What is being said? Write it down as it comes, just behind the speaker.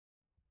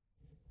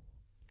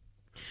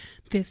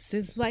This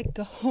is like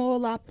a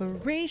whole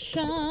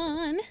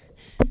operation.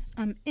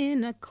 I'm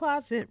in a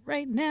closet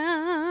right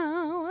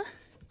now.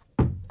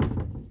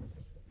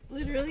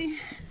 Literally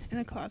in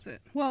a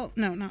closet. Well,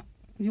 no, not.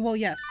 Well,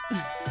 yes.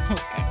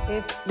 Okay.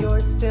 If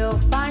you're still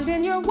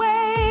finding your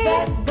way,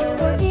 that's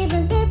or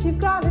even if you've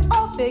got it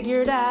all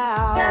figured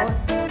out, that's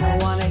bullish. I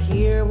want to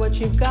hear what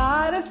you've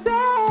got to say.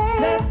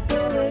 That's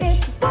bullish.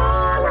 It's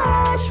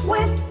Bullish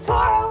with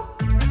Toro.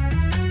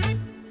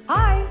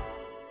 Hi.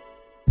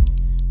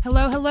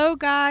 Hello,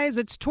 guys.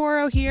 It's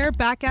Toro here,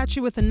 back at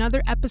you with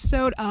another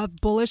episode of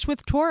Bullish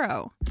with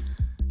Toro.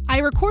 I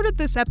recorded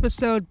this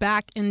episode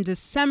back in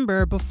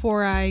December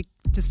before I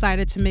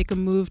decided to make a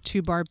move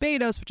to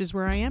Barbados, which is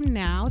where I am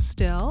now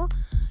still,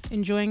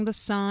 enjoying the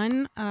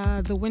sun.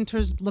 The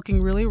winter's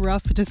looking really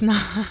rough. It does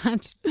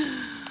not.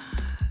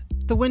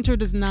 The winter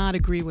does not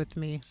agree with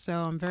me,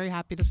 so I'm very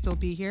happy to still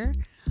be here.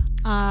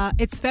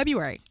 It's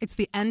February. It's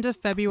the end of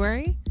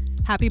February.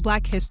 Happy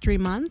Black History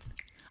Month,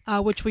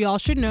 which we all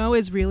should know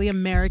is really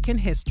American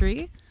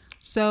history.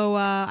 So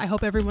I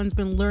hope everyone's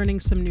been learning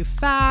some new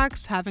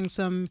facts, having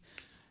some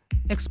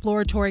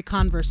exploratory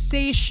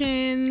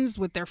conversations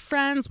with their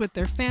friends, with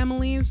their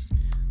families.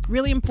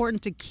 Really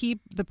important to keep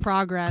the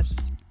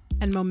progress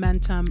and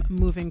momentum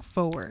moving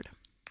forward.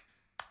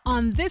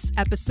 On this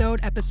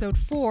episode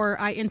 4,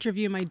 I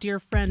interview my dear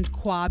friend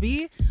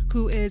Kwabi,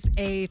 who is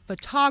a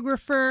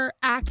photographer,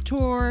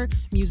 actor,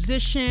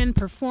 musician,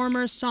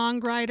 performer,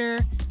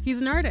 songwriter.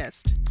 He's an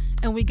artist,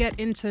 and we get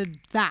into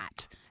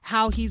that.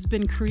 How he's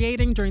been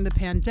creating during the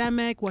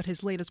pandemic, what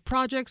his latest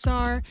projects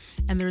are,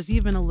 and there's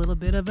even a little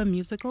bit of a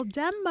musical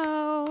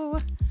demo.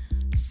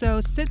 So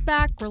sit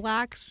back,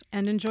 relax,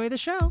 and enjoy the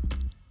show.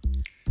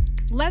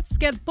 Let's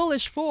get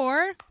bullish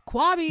for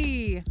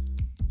Kwabi.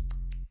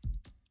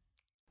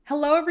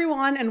 Hello,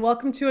 everyone, and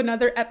welcome to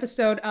another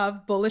episode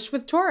of Bullish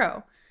with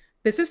Toro.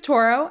 This is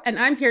Toro, and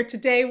I'm here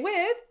today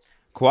with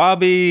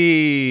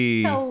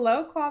Kwabi.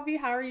 Hello, Kwabi.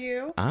 How are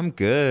you? I'm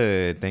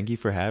good. Thank you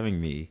for having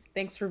me.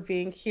 Thanks for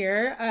being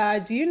here.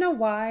 Do you know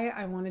why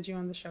I wanted you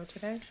on the show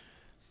today?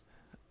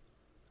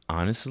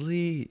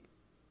 Honestly,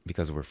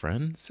 because we're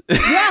friends. Yeah.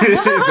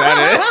 Is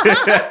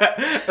that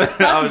it?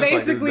 That's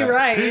basically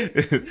right.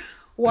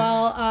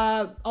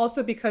 Well,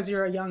 also because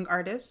you're a young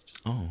artist.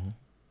 Oh.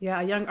 Yeah,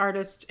 a young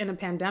artist in a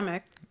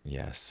pandemic.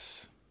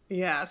 Yes.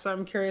 Yeah, so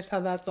I'm curious how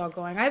that's all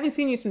going. I haven't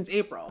seen you since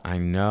April. I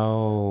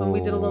know. When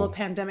we did a little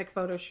pandemic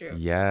photo shoot.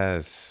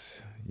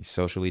 Yes.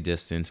 Socially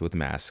distanced with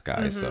masks,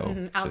 guys.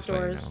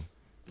 Outdoors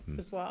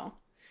as well.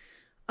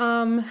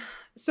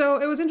 So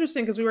it was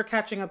interesting because we were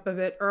catching up a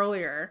bit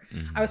earlier.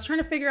 Mm-hmm. I was trying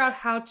to figure out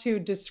how to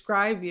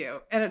describe you.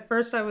 And at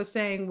first I was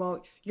saying,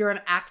 well, you're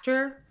an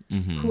actor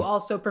who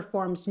also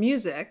performs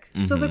music.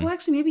 So I was like, well,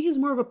 actually, maybe he's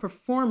more of a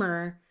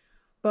performer.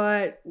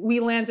 But we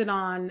landed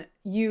on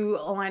you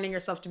aligning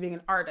yourself to being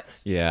an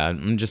artist. Yeah,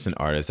 I'm just an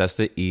artist. That's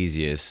the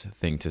easiest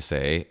thing to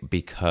say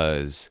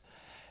because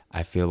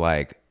I feel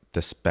like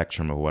the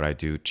spectrum of what I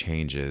do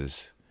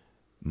changes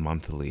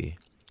monthly.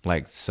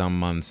 Like some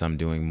months I'm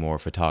doing more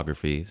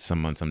photography,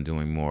 some months I'm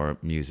doing more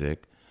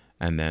music,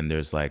 and then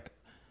there's like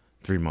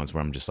 3 months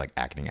where I'm just like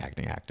acting.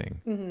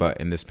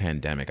 But in this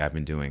pandemic, I've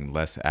been doing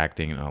less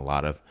acting and a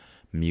lot of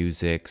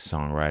music,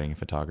 songwriting, and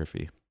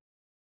photography.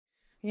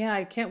 Yeah,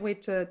 I can't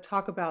wait to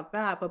talk about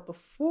that. But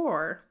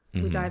before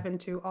we dive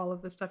into all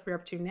of the stuff you're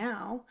up to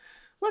now,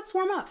 let's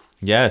warm up.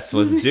 Yes,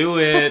 let's do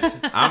it.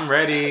 I'm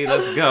ready.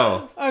 Let's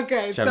go.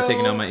 Okay, Should I be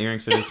taking out my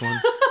earrings for this one?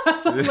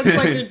 That's what it looks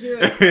like you're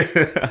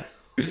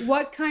doing.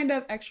 What kind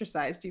of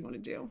exercise do you want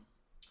to do?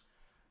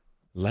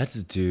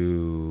 Let's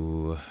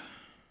do...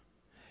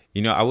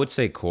 I would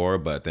say core,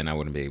 but then I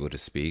wouldn't be able to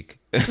speak.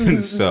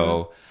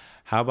 So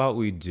how about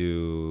we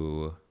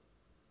do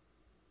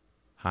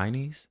high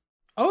knees?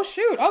 Oh,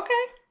 shoot.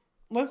 Okay.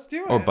 Let's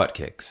do it. Or butt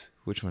kicks.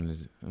 Which one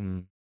is it?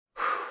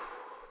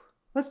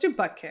 Let's do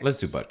butt kicks. Let's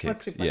do butt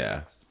kicks.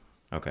 Kicks.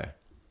 Okay.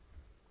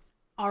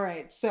 All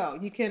right. So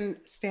you can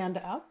stand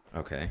up.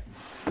 Okay.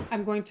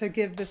 I'm going to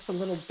give this a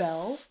little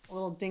bell, a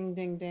little ding,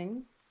 ding,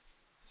 ding.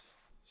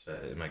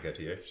 Am I good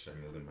here? Should I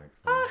move the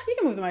microphone? You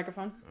can move the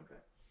microphone.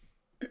 Okay.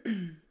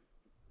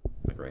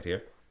 Like right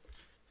here?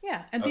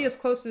 Yeah. And be as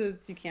close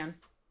as you can.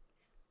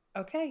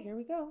 Okay. Here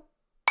we go.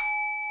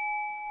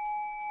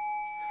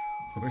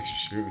 Oh,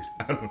 shoot.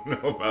 I don't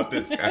know about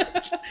this,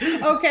 guys.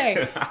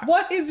 Okay.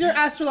 What is your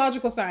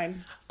astrological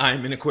sign?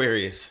 I'm an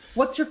Aquarius.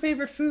 What's your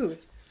favorite food?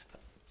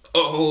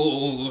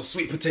 Oh,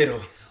 sweet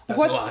potato.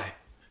 That's a lie.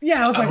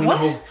 Yeah, I was like,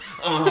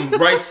 what?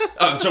 Rice,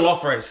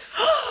 jollof rice.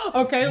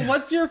 Okay.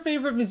 What's your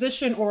favorite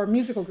musician or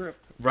musical group?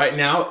 Right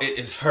now, it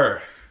is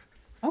her.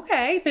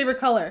 Okay. Favorite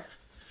color?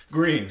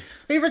 Green.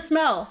 Favorite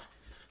smell?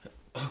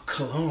 Oh,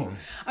 cologne.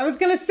 I was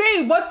going to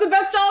say, what's the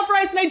best jollof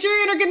rice,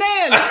 Nigerian or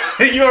Ghanaian?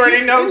 You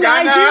already know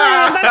Ghana.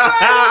 Nigerian, that's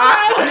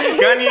right.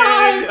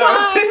 Ghanaian.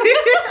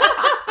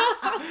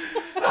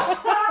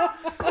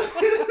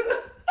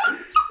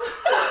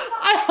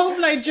 I hope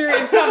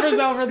Nigerian covers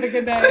over the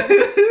Ghanaian.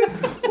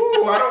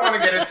 Ooh, I don't want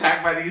to get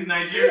attacked by these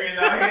Nigerians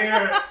out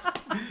here.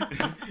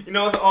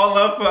 It's all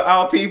love for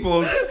our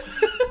peoples.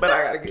 But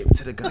I gotta give it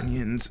to the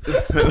Gunyons.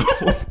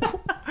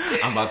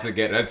 I'm about to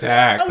get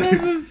attacked.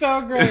 This is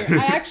so great.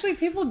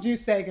 People do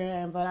say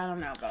Ghanaian, but I don't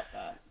know about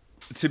that.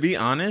 To be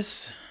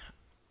honest,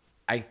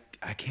 I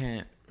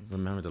can't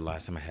remember the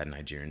last time I had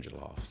Nigerian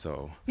jollof.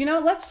 So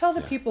let's tell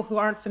the people who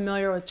aren't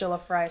familiar with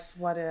jollof rice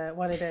what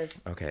it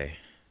is. Okay,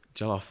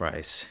 jollof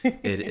rice.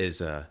 It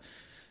is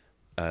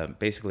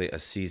basically a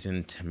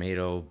seasoned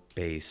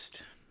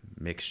tomato-based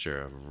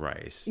mixture of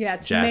rice. Yeah,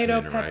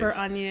 tomato, jasmine pepper, rice.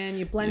 Onion.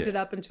 You blend it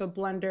up into a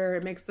blender.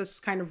 It makes this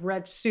kind of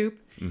red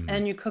soup,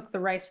 and you cook the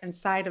rice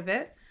inside of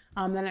it.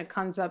 Then it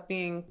comes up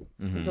being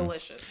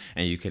delicious.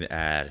 And you can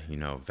add,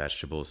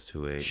 vegetables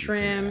to it.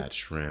 Shrimp. You can add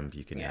shrimp.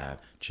 You can add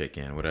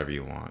chicken, whatever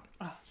you want.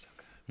 Oh, so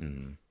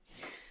good.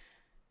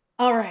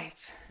 All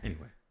right.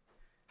 Anyway.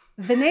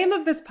 The name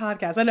of this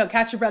podcast, I know,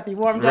 catch your breath, you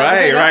warmed up.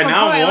 Right, Okay, right. the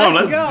Now point. I'm warm.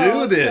 Let's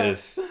go. do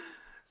this.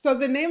 So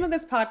the name of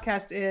this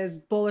podcast is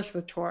Bullish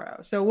with Toro.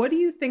 So what do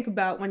you think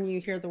about when you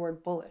hear the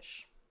word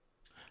bullish?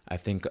 I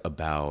think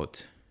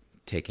about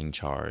taking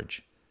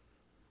charge,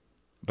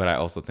 but I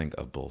also think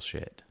of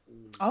bullshit.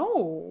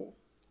 Oh.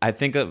 I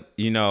think of,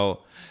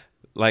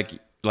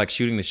 like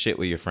shooting the shit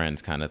with your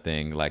friends kind of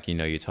thing. Like,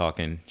 you're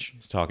talking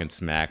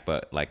smack,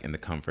 but like in the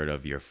comfort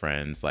of your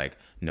friends, like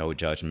no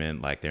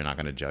judgment. Like they're not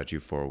going to judge you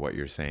for what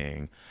you're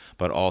saying,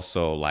 but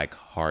also like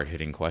hard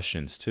hitting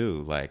questions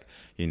too. Like,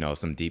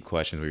 some deep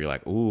questions where you're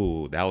like,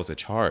 ooh, that was a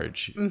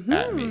charge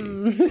at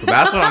me. So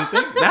that's what I'm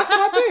thinking. That's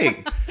what I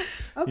think.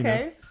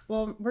 Okay.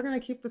 Well, we're going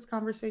to keep this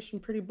conversation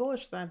pretty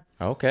bullish then.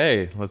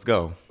 Okay, let's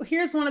go.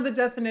 Here's one of the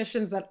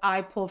definitions that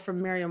I pulled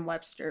from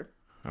Merriam-Webster.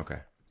 Okay.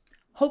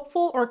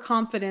 Hopeful or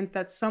confident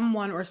that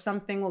someone or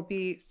something will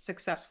be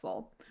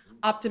successful.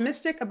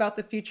 Optimistic about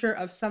the future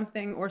of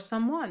something or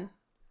someone.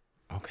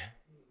 Okay.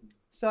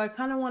 So I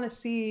kind of want to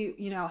see,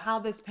 how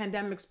this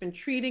pandemic's been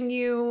treating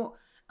you,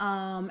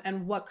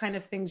 and what kind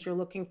of things you're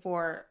looking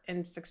for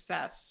in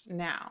success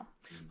now.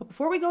 But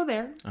before we go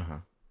there,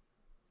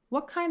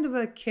 what kind of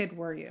a kid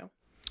were you?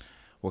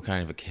 What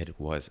kind of a kid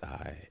was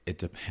I? It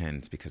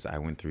depends because I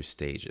went through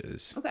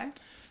stages. Okay.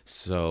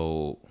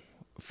 So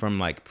from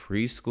like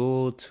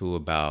preschool to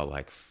about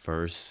like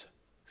first,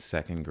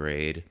 second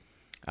grade,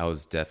 I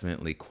was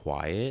definitely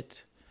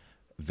quiet,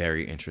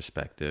 very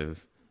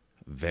introspective,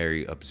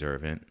 very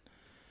observant,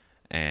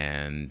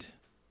 and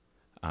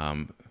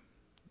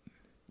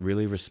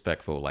really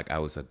respectful. Like I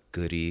was a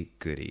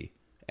goody.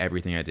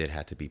 Everything I did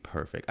had to be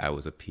perfect. I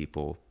was a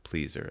people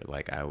pleaser.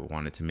 Like I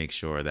wanted to make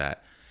sure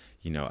that,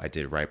 I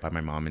did right by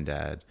my mom and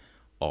dad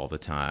all the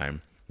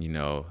time.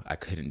 I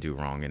couldn't do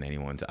wrong in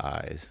anyone's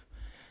eyes.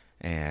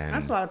 And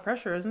that's a lot of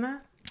pressure, isn't it?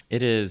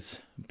 It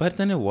is. But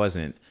then it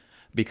wasn't,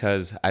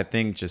 because I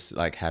think just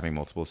like having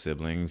multiple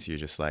siblings, you're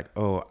just like,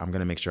 oh, I'm going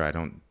to make sure I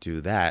don't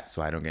do that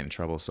so I don't get in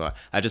trouble. So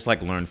I just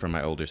like learned from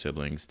my older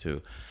siblings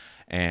too.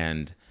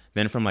 And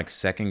then from like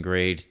second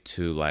grade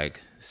to like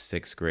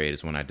sixth grade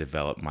is when I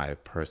developed my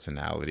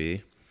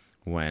personality,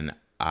 when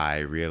I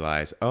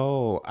realized,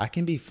 oh, I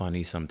can be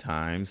funny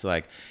sometimes.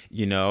 Like,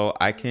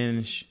 I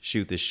can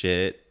shoot the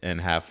shit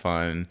and have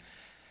fun.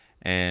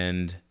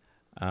 And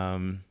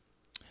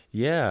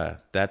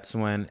that's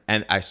when,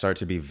 and I started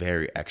to be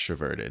very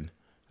extroverted.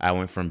 I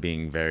went from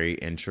being very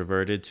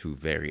introverted to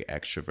very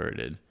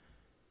extroverted.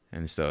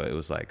 And so it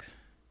was like,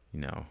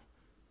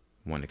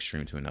 one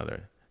extreme to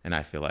another. And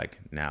I feel like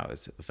now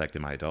it's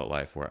affected my adult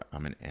life where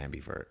I'm an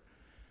ambivert.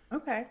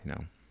 Okay.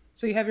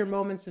 So you have your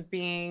moments of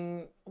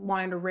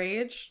wanting to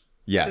rage,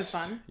 yes, which is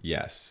fun.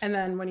 Yes. And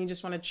then when you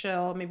just want to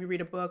chill, maybe read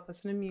a book,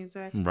 listen to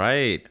music.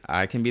 Right.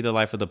 I can be the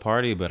life of the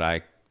party, but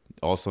I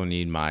also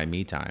need my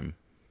me time.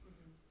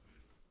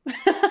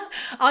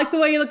 I like the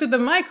way you looked at the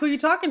mic. Who are you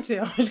talking to?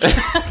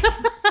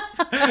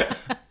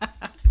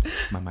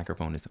 My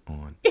microphone is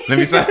on. Let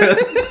me say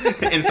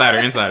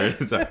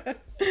insider.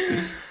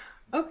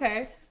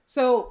 Okay.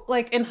 So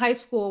like in high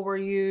school, were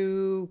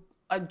you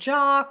a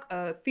jock,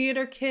 a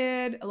theater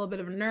kid, a little bit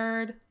of a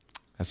nerd?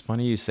 That's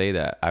funny you say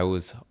that. I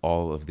was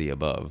all of the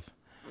above.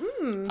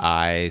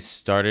 I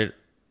started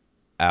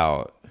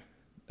out,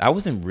 I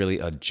wasn't really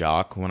a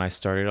jock when I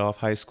started off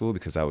high school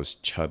because I was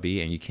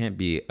chubby, and you can't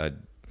be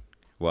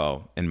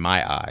in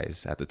my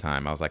eyes at the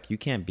time, I was like, you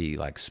can't be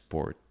like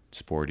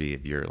sporty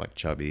if you're like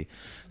chubby.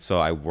 So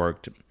I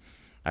worked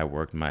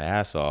my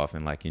ass off,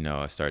 and like,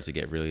 I started to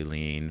get really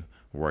lean,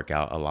 work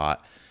out a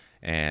lot,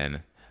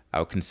 and I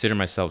would consider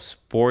myself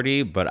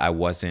sporty, but I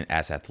wasn't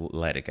as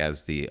athletic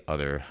as the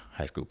other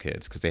high school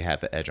kids because they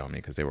had the edge on me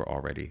because they were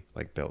already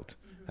like built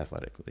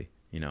athletically,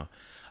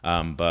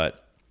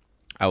 but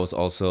I was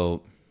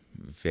also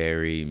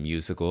very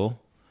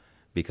musical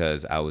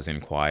because I was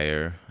in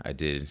choir. I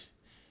did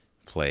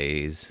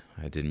plays,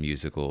 I did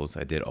musicals,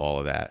 I did all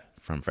of that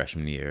from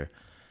freshman year,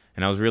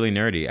 and I was really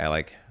nerdy. I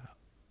like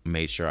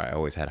made sure I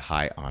always had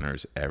high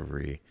honors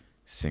every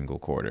single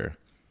quarter.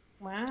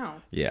 Wow.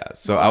 Yeah.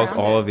 So I was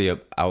all of the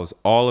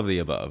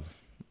above.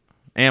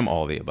 Am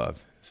all the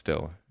above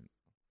still.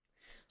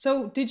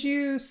 So did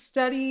you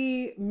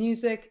study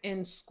music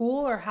in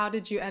school, or how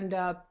did you end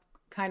up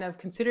kind of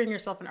considering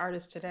yourself an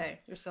artist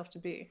today, yourself to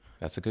be?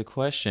 That's a good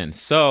question.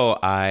 So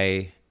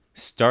I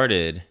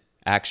started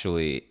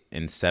actually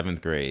in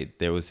 7th grade.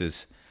 There was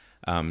this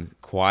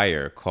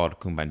choir called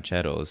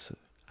Cumbancheros.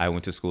 I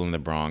went to school in the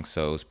Bronx,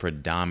 so it was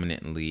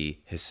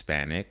predominantly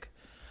Hispanic.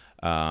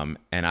 And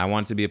I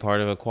wanted to be a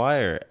part of a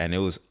choir. And it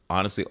was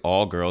honestly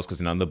all girls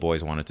because none of the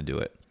boys wanted to do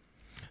it.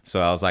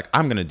 So I was like,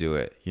 I'm going to do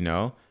it, you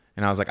know?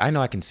 And I was like, I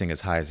know I can sing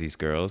as high as these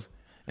girls.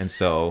 And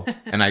so,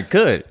 and I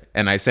could.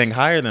 And I sang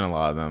higher than a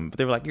lot of them. But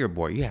they were like, you're a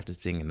boy. You have to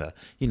sing in the,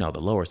 you know, the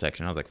lower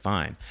section. I was like,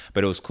 fine.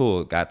 But it was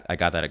cool. I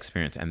got that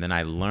experience. And then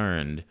I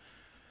learned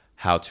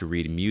how to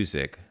read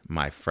music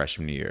my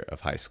freshman year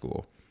of high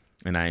school.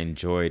 And I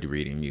enjoyed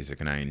reading music.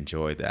 And I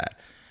enjoyed that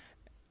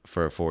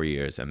for 4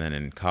 years. And then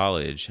in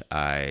college,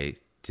 I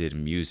did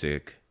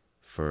music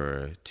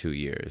for 2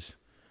 years.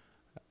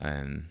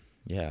 And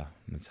yeah,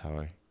 that's how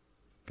I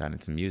got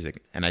into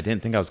music. And I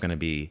didn't think I was going to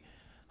be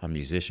a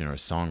musician or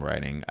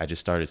songwriting. I just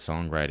started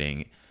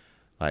songwriting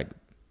like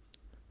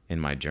in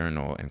my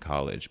journal in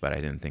college, but I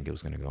didn't think it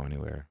was going to go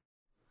anywhere.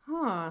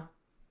 Huh.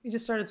 You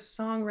just started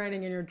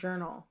songwriting in your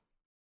journal.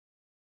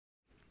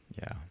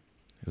 Yeah.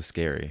 It was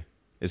scary.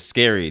 It's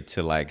scary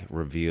to like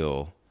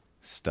reveal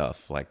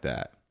stuff like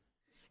that.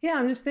 Yeah,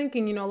 I'm just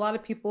thinking, you know, a lot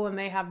of people when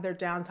they have their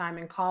downtime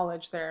in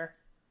college, they're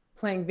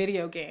playing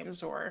video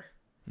games or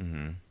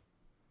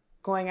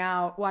going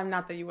out. Well,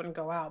 not that you wouldn't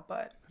go out,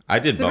 but I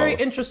did it's both. a very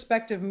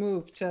introspective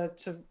move to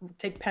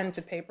take pen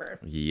to paper.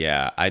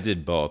 Yeah, I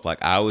did both.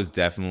 Like I was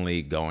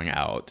definitely going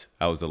out.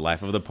 I was the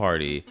life of the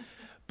party.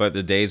 But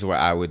the days where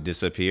I would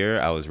disappear,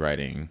 I was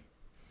writing.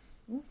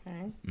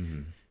 Okay.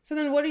 So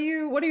then what are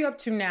you up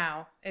to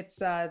now?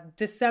 It's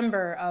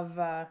December of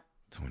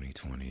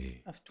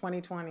 2020. Of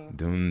 2020.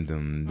 Dun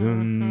dun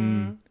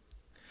dun.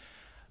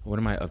 What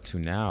am I up to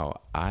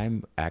now?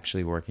 I'm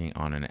actually working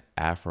on an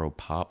Afro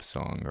pop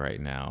song right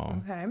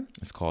now. Okay.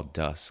 It's called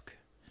Dusk.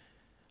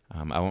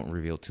 I won't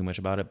reveal too much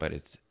about it, but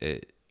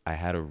I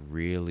had a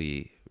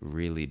really,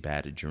 really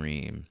bad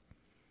dream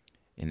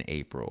in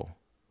April.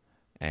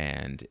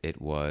 And it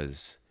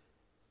was,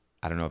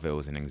 I don't know if it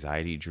was an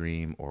anxiety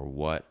dream or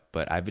what,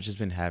 but I've just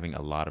been having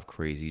a lot of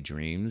crazy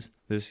dreams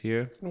this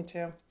year. Me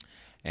too.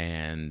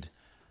 And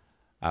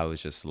I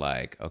was just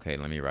like, okay,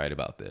 let me write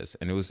about this.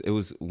 And it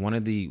was one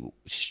of the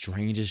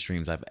strangest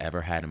dreams I've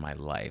ever had in my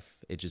life.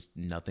 It just,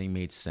 nothing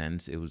made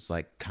sense. It was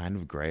like kind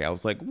of gray. I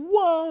was like,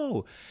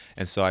 whoa.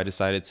 And so I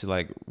decided to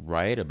like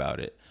write about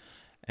it.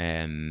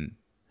 And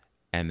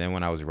then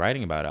when I was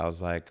writing about it, I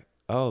was like,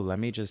 oh, let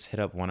me just hit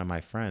up one of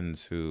my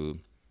friends who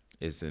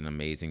is an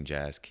amazing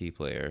jazz key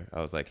player. I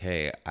was like,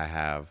 hey, I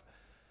have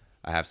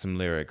some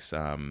lyrics,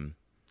 and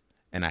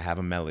I have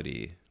a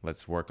melody.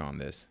 Let's work on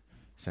this.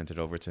 Sent it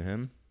over to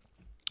him.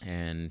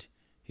 And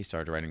he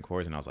started writing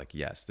chords, and I was like,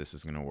 yes, this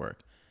is going to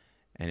work.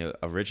 And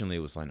originally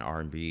it was like an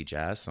R&B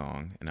jazz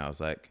song, and I was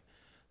like,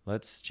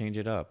 let's change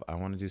it up. I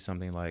want to do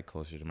something like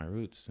closer to my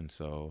roots. And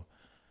so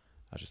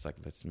I was just like,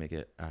 let's make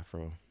it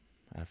Afro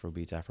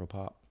beats, Afro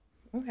pop.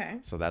 Okay.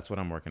 So that's what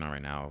I'm working on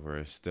right now.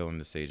 We're still in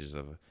the stages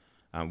of,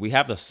 we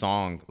have the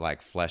song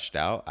like fleshed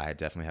out. I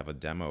definitely have a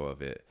demo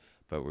of it,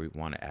 but we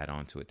want to add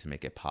on to it to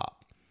make it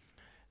pop.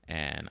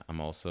 And I'm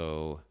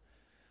also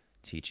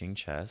teaching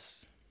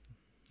chess.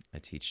 I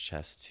teach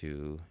chess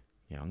to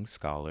young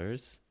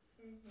scholars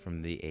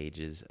from the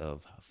ages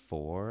of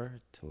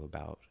 4 to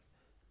about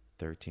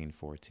 13,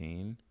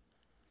 14.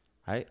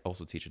 I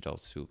also teach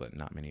adults too, but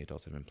not many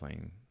adults have been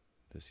playing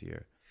this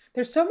year.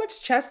 There's so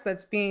much chess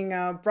that's being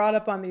brought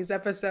up on these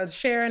episodes.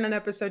 Sharon on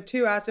episode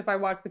 2 asked if I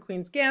watched The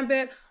Queen's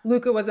Gambit.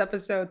 Luca was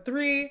episode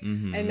 3.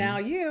 And now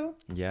you.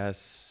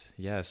 Yes,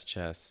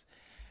 chess.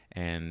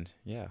 And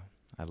yeah,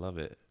 I love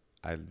it.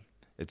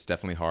 It's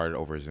definitely hard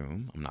over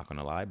Zoom. I'm not going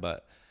to lie,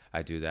 but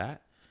I do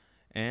that.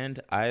 And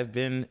I've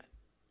been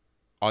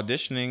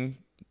auditioning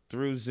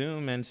through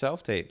Zoom and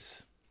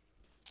self-tapes.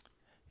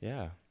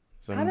 Yeah.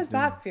 So How does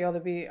that feel to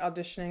be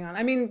auditioning on?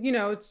 I mean, you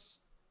know,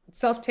 it's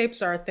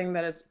self-tapes are a thing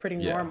that it's pretty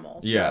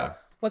normal. So yeah.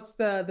 What's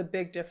the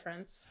big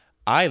difference?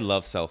 I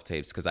love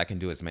self-tapes because I can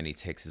do as many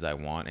takes as I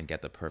want and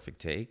get the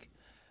perfect take.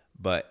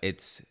 But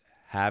it's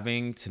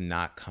having to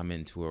not come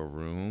into a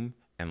room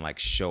and like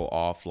show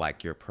off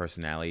like your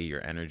personality,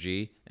 your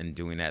energy, and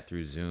doing that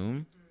through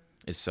Zoom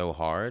is so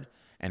hard.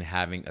 And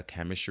having a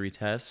chemistry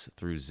test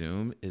through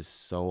Zoom is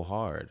so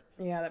hard.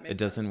 Yeah, that makes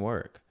sense. It doesn't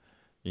work,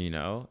 you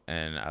know?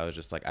 And I was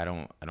just like, I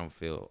don't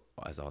feel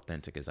as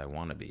authentic as I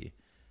want to be,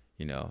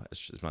 you know?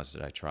 As much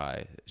as I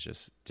try, it's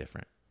just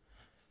different.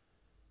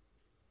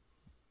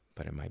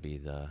 But it might be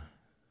the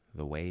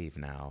wave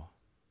now.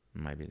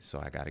 It might be,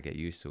 so I got to get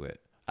used to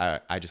it.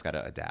 I just got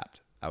to adapt,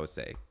 I would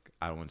say.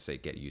 I don't want to say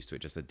get used to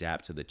it, just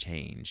adapt to the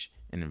change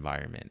in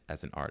environment.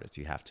 As an artist,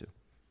 you have to.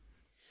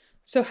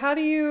 So how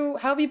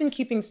have you been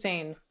keeping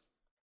sane?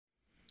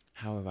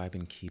 How have I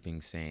been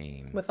keeping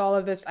sane? With all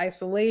of this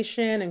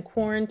isolation and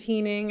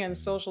quarantining and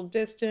social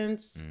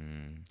distance?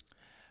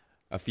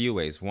 A few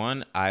ways.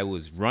 One, I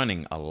was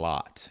running a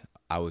lot.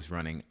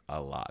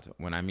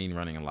 When I mean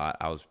running a lot,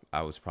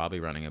 I was probably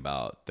running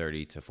about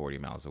 30 to 40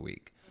 miles a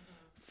week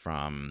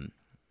from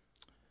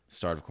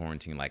start of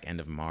quarantine, like end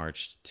of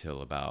March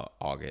till about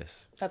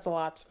August. That's a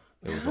lot.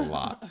 It was a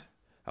lot.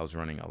 I was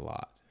running a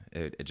lot.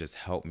 It just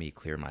helped me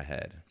clear my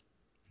head,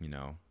 you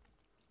know.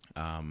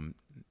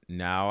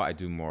 Now I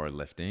do more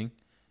lifting,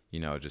 you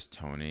know, just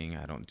toning.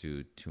 I don't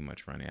do too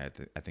much running.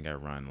 I think I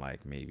run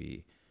like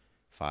maybe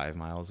 5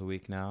 miles a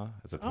week now,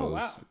 as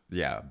opposed,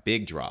 yeah,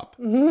 big drop,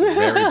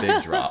 very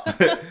big drop.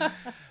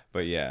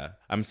 But yeah,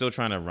 I'm still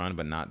trying to run,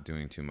 but not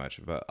doing too much,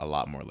 but a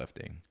lot more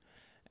lifting.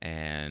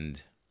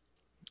 And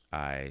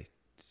I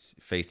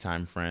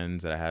FaceTime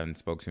friends that I haven't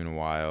spoke to in a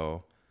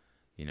while,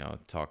 you know,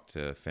 talk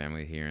to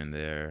family here and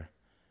there,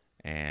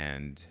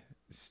 and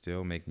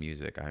still make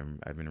music.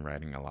 I've been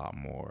writing a lot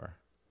more,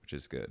 which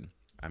is good.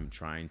 I'm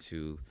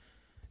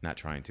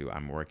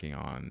working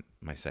on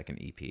my second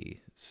EP,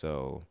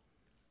 so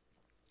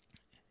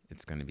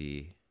it's going to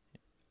be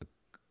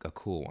a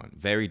cool one.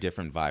 Very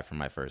different vibe from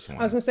my first one.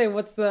 I was going to say,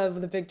 what's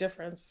the big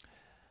difference?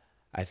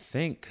 I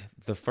think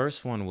the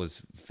first one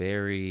was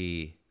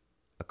very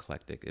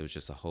eclectic. It was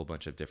just a whole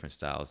bunch of different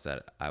styles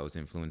that I was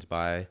influenced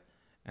by.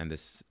 And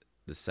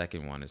the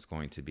second one is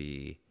going to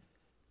be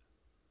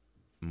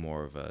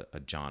more of a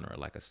genre,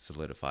 like a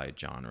solidified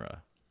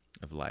genre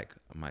of like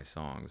my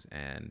songs.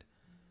 And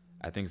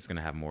I think it's going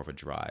to have more of a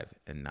drive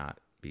and not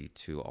be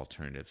too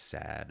alternative,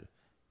 sad,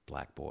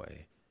 black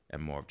boy,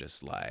 and more of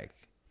just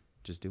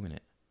doing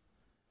it.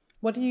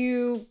 What are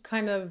you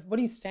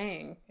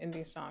saying in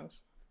these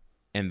songs?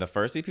 In the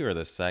first EP or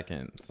the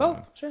second song?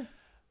 Both, sure.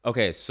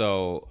 Okay,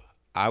 so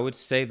I would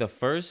say the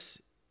first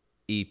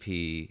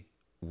EP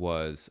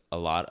was a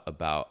lot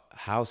about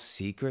how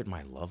secret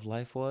my love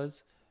life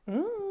was.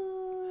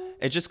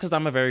 It's just because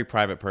I'm a very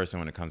private person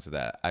when it comes to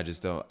that. I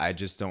just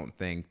don't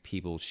think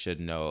people should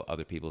know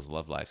other people's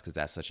love lives, because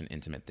that's such an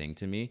intimate thing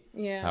to me.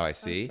 Yeah, how I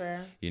see, that's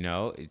fair. You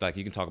know, like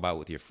you can talk about it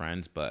with your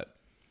friends, but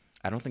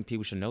I don't think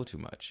people should know too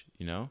much,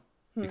 you know,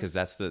 because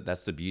that's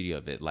the beauty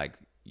of it. Like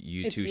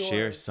it's two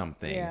share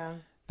something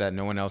that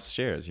no one else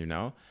shares, you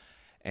know?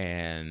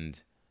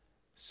 And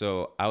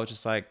so I was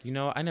just like, you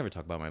know, I never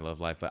talk about my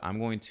love life, but I'm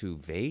going to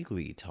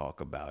vaguely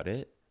talk about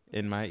it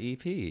in my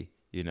EP,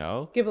 you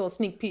know? Give a little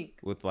sneak peek.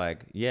 With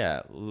like,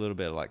 yeah, a little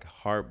bit of like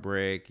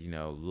heartbreak, you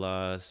know,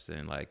 lust,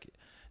 and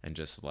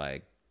just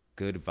like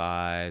good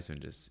vibes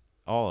and just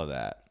all of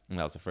that. And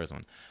that was the first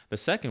one. The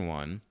second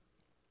one,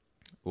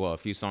 well, a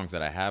few songs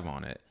that I have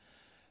on it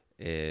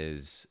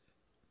is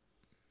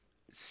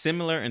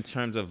similar in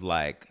terms of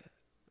like,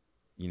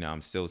 you know,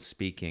 I'm still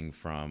speaking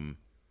from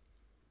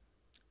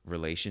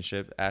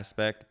relationship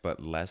aspect, but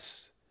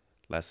less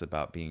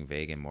about being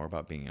vague and more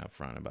about being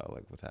upfront about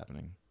like what's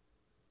happening.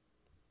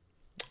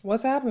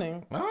 What's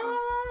happening?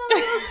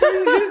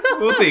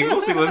 We'll see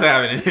what's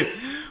happening.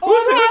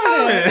 What's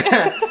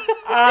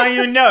happening?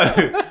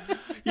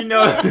 You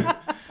know,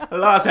 a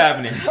lot's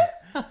happening.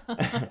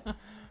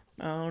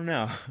 Oh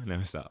no,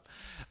 stop.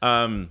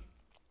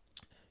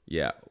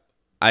 Yeah,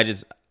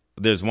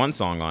 there's one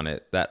song on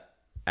it that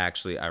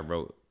actually I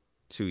wrote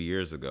 2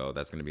 years ago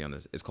that's going to be on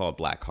this. It's called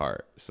Black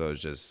Heart. So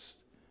it's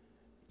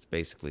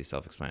basically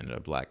self-explanatory.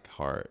 Black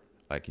heart,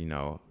 like, you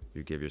know,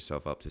 you give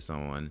yourself up to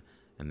someone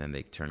and then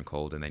they turn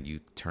cold and then you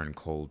turn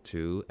cold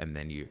too, and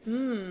then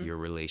your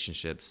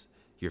relationships,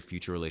 your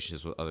future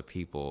relationships with other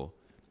people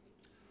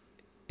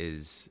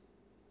is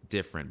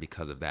different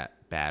because of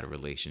that bad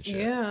relationship.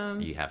 Yeah.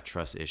 You have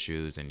trust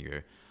issues and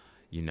you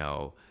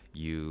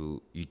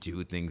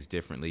do things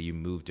differently, you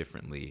move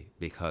differently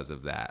because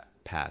of that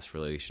past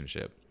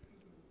relationship.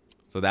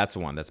 So that's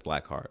one, that's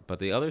Black Heart. But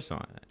the other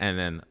song, and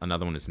then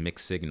another one is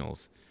Mixed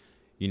Signals.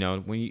 You know,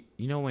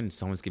 when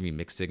someone's giving you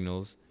mixed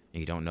signals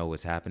and you don't know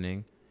what's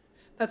happening?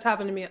 That's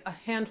happened to me a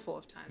handful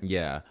of times.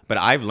 Yeah, but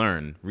I've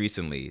learned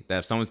recently that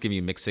if someone's giving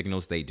you mixed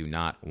signals, they do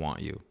not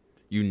want you.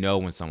 You know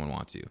when someone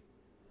wants you.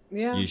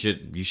 Yeah. You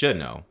should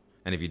know.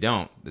 And if you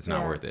don't, it's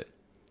not worth it.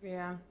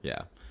 Yeah.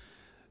 Yeah.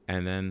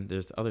 And then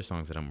there's other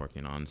songs that I'm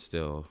working on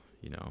still,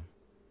 you know,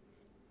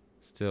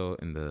 still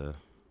in the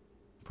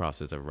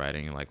process of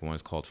writing. Like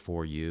one's called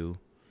For You.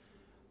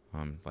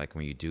 Like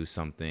when you do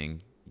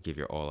something, you give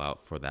your all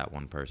out for that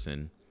one person.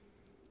 And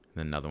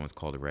then another one's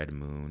called Red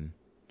Moon.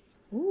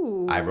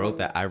 Ooh. I wrote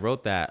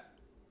that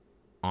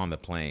on the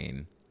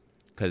plane.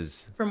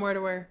 'Cause from where to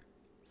where?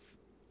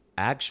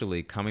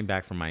 Actually coming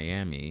back from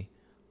Miami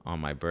on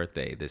my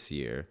birthday this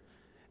year.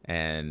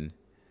 And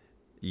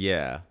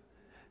yeah,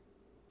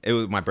 it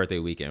was my birthday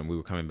weekend. We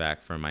were coming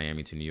back from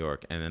Miami to New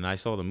York, and then I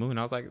saw the moon.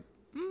 I was like,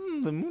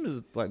 the moon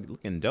is like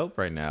looking dope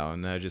right now.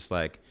 And then I just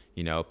like,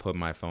 you know, put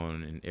my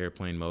phone in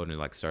airplane mode and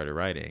like started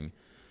writing.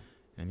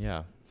 And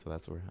yeah, so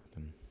that's what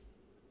happened.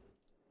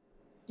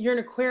 You're an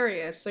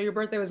Aquarius, so your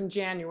birthday was in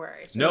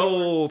January. So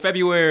no,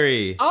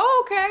 February.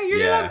 Oh, okay.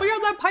 You're on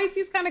that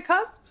Pisces kind of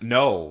cusp?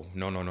 No.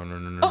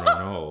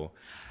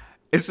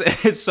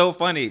 It's so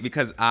funny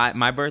because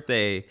my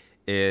birthday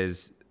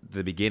is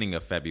the beginning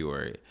of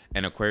February,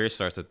 and Aquarius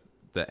starts at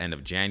the end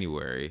of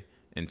January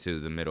into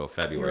the middle of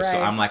February. Right.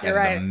 So I'm like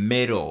the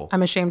middle.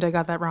 I'm ashamed I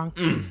got that wrong.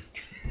 I'm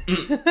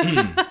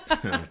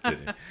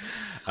kidding.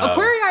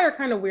 Aquarii are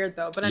kind of weird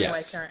though, but anyway,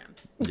 carry on.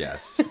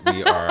 Yes,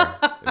 we are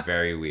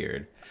Very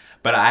weird.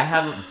 But I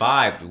have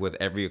vibed with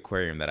every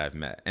Aquarian that I've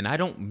met. And I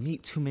don't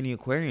meet too many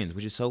Aquarians,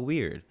 which is so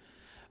weird.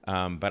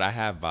 But I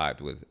have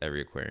vibed with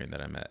every Aquarian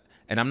that I met.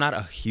 And I'm not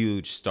a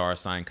huge star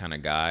sign kind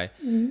of guy.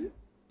 Mm-hmm.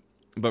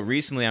 But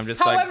recently, I'm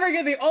just However,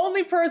 you're the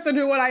only person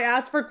who, when I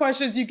asked for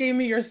questions, you gave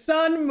me your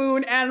sun,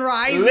 moon, and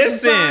rising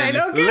listen, sign.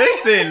 Okay?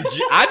 Listen.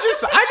 I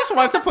just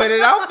want to put it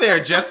out there,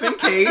 just in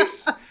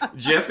case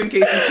you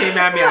came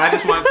at me. I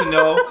just wanted to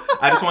know.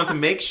 I just wanted to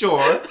make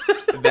sure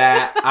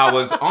that I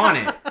was on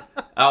it.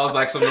 I was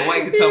like, so no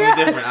one can tell me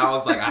different. I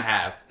was like, I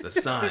have the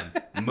sun,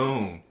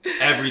 moon,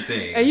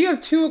 everything. And you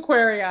have 2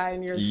 Aquarii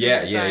in your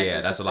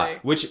Yeah. That's a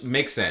lot, which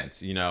makes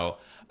sense, you know.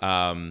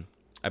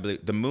 I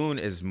believe the moon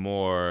is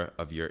more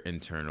of your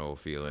internal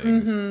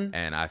feelings,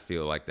 and I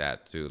feel like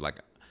that too. Like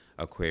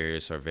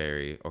Aquarius are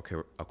very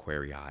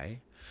Aquarii.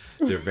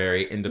 They're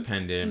very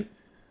independent,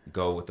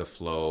 go with the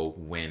flow,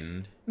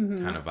 wind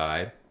kind of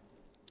vibe,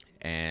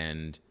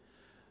 and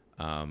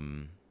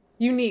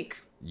unique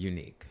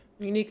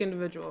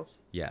individuals.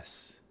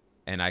 Yes,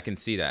 and I can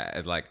see that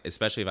as like,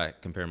 especially if I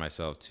compare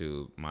myself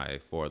to my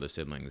 4 other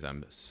siblings,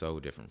 I'm so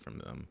different from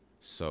them,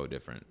 so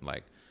different.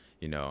 Like,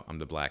 you know, I'm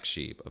the black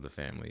sheep of the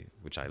family,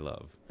 which I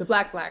love. The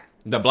black.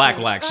 The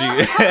black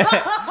sheep.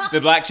 The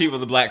black sheep of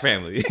the black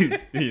family,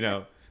 you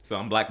know. So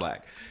I'm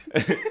black.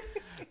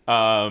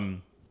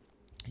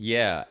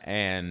 Yeah,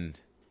 and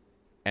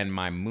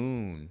my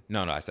moon,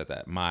 no, I said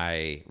that.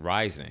 My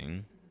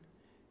rising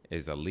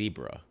is a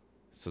Libra.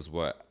 So it's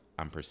what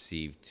I'm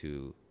perceived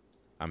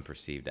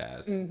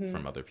as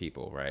from other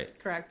people, right?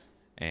 Correct.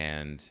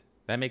 And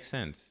that makes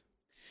sense.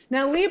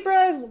 Now,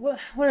 Libras,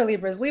 what are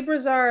Libras?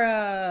 Libras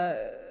are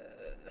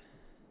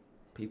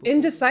people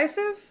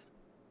indecisive?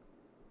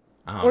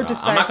 Or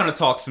decisive? I'm not going to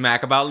talk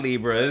smack about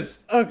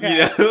Libras. Okay. You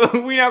know,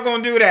 we're not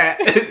going to do that.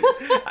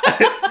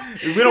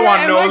 We don't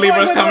want no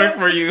Libras coming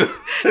for you.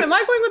 Am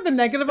I going with the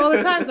negative all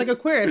the time? It's like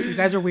Aquarius. You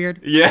guys are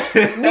weird. Yeah.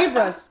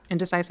 Libras,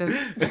 indecisive.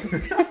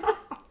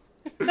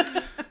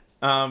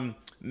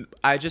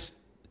 I just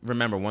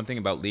remember one thing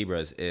about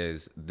Libras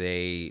is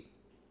they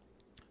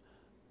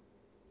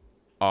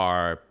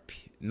are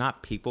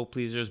not people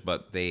pleasers,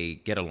 but they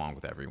get along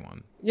with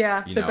everyone.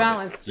 Yeah, they're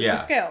balanced. It's the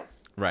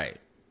scales. Right.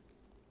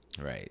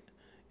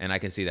 And I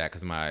can see that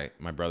because my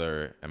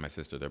brother and my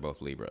sister, they're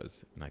both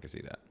Libras, and I can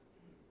see that.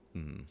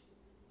 Mm-hmm.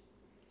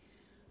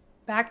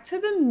 Back to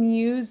the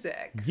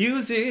music.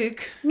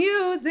 Music.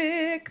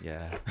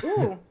 Yeah.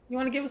 Ooh, you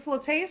want to give us a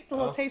little taste? A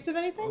little taste of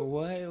anything?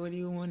 What do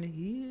you want to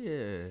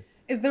hear?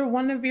 Is there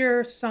one of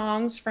your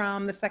songs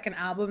from the second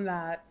album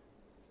that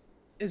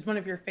is one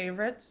of your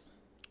favorites?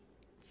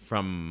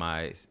 From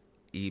my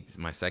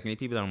second EP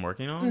that I'm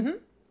working on?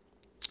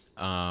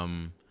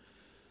 Mm-hmm.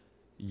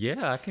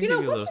 Yeah, I can give you a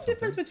little what's the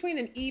difference between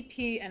an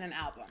EP and an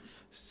album?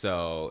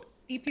 So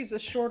EP is a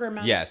shorter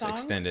amount of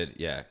songs?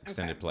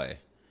 Extended play.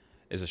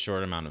 It's a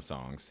short amount of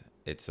songs.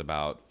 It's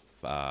about,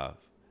 I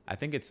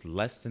think it's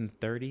less than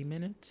 30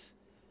 minutes.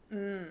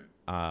 So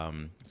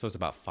it's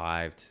about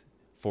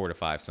 4 to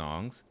 5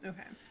 songs.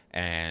 Okay.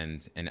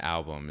 And an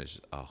album is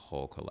a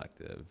whole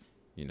collective,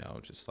 you know,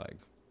 just like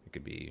it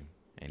could be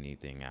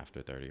anything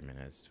after 30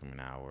 minutes to an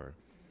hour.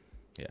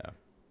 Yeah.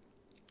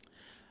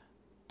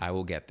 I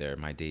will get there.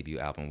 My debut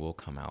album will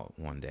come out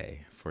one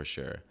day for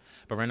sure.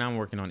 But right now I'm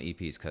working on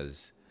EPs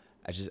because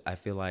I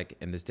feel like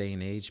in this day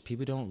and age,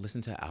 people don't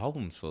listen to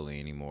albums fully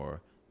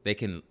anymore. They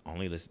can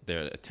only listen,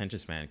 their attention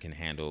span can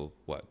handle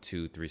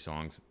 2-3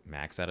 songs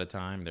max at a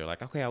time. They're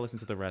like, okay, I'll listen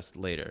to the rest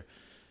later.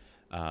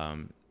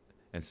 And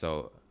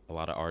so a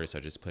lot of artists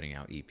are just putting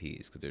out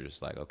EPs because they're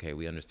just like, okay,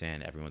 we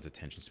understand everyone's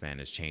attention span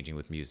is changing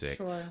with music.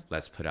 Sure.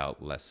 Let's put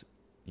out less,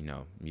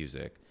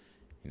 music,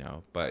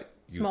 but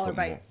smaller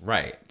bites.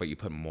 Right. But you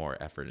put more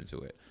effort into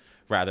it.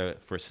 Rather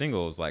for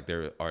singles, like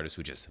there are artists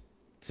who just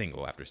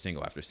single after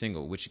single after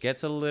single, which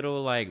gets a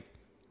little like,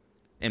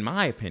 in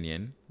my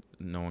opinion,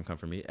 no one come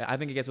for me, I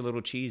think it gets a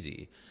little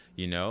cheesy,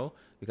 because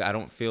I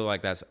don't feel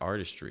like that's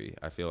artistry.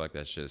 I feel like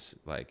that's just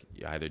like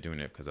you're either doing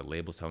it because the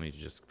label's telling you to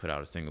just put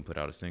out a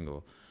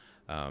single.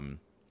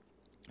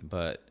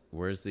 But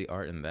where's the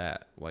art in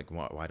that? Like,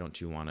 why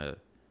don't you want to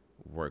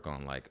work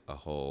on like a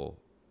whole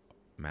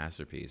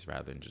masterpiece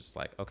rather than just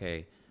like,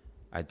 okay,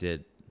 I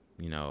did,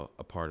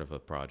 a part of a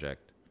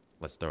project.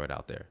 Let's throw it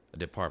out there. I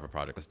did part of a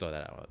project. Let's throw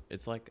that out.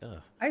 It's like,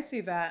 I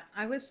see that.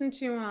 I listen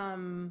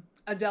to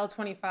Adele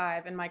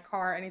 25 in my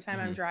car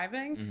anytime I'm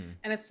driving.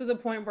 And it's to the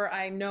point where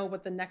I know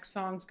what the next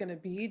song's going to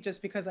be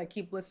just because I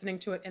keep listening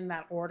to it in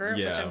that order,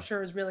 which I'm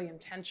sure is really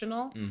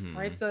intentional,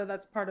 right? So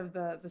that's part of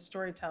the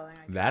storytelling.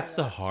 That's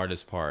the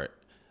hardest part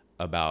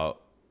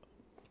about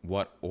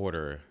what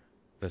order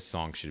the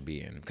song should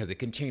be in because it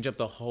can change up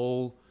the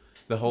whole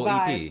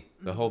vibe. EP,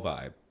 the whole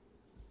vibe,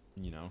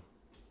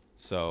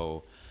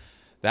 So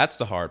that's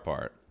the hard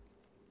part.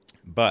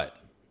 But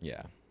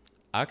yeah,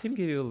 I can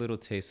give you a little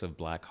taste of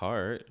Black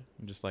Heart.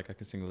 Just like I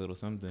can sing a little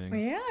something.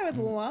 Yeah, I would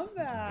love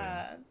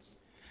that. Okay.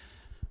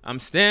 I'm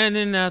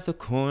standing at the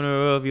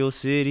corner of your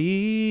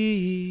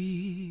city.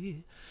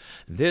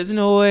 There's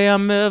no way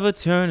I'm ever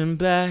turning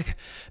back.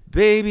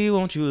 Baby,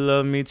 won't you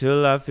love me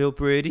till I feel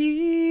pretty?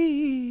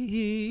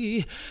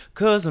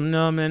 'Cause I'm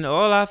numb and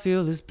all I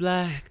feel is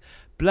black.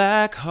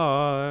 Black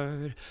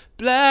heart,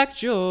 black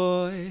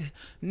joy,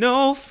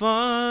 no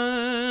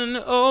fun,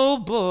 oh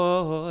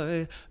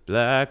boy.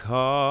 Black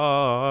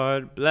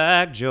heart,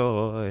 black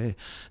joy,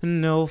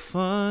 no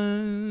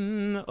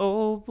fun,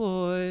 oh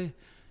boy.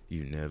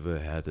 You never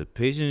had the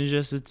patience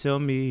just to tell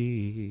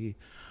me.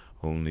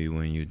 Only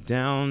when you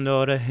downed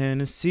all the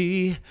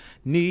Hennessy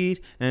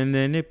need, and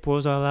then it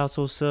pours all out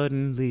so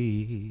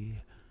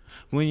suddenly.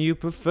 When you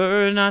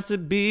prefer not to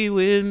be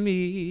with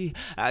me,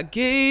 I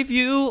gave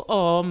you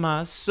all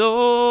my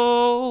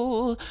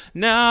soul.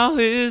 Now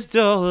it's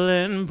dull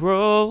and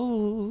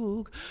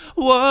broke.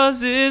 Was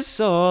this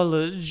all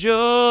a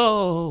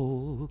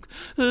joke?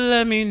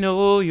 Let me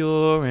know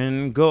you're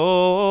in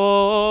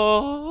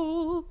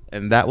gold.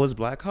 And that was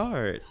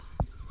Blackheart.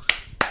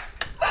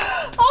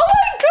 Oh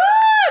my God!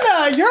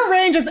 Your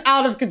range is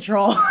out of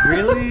control.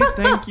 Really?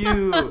 Thank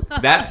you.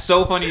 That's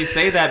so funny you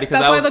say that because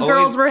That's I why was the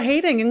girls were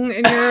hating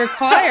in your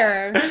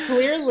choir.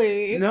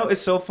 Clearly. No,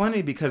 it's so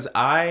funny because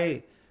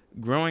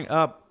growing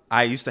up,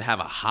 I used to have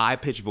a high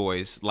pitched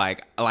voice,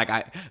 like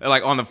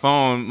on the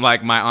phone,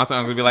 like my aunt and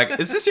uncle would be like,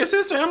 "Is this your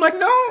sister?" I'm like,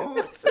 "No,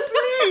 it's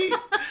me."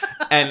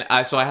 And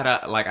I had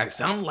I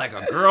sound like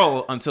a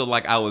girl until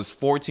like I was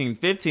 14,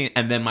 15,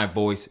 and then my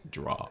voice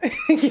dropped.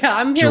 Yeah,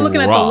 I'm here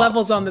looking at the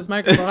levels on this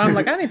microphone. I'm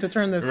like, I need to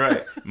turn this.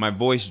 Right. My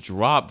voice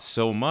dropped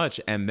so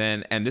much, and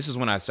this is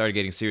when I started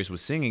getting serious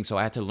with singing. So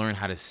I had to learn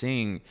how to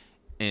sing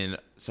in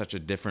such a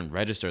different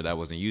register that I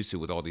wasn't used to,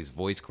 with all these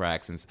voice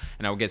cracks, and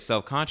I would get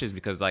self-conscious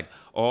because like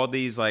all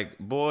these like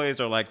boys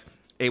are like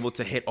able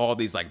to hit all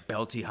these like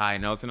belty high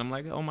notes, and I'm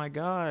like, oh my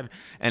God.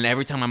 And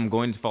every time I'm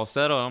going to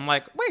falsetto, I'm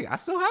like, wait, I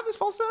still have this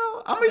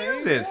falsetto? I'm gonna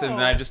use this. And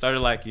then I just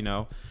started like,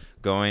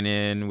 going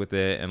in with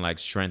it and like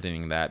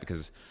strengthening that,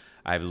 because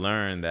I've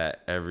learned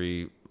that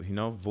every,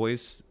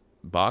 voice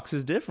box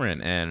is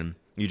different, and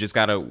you just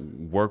gotta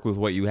work with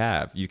what you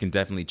have. You can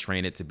definitely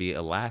train it to be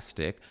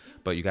elastic,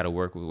 but you gotta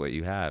work with what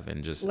you have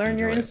and just learn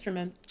your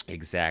instrument.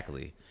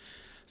 Exactly.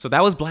 So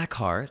that was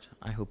Blackheart.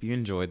 I hope you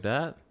enjoyed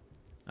that.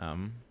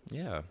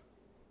 Yeah.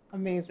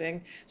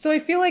 Amazing. So I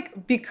feel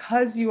like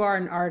because you are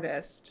an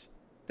artist,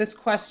 this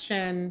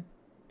question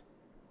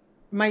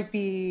might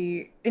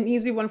be an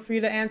easy one for you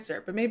to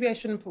answer, but maybe I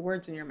shouldn't put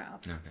words in your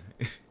mouth.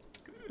 Okay.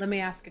 Let me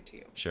ask it to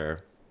you.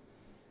 Sure.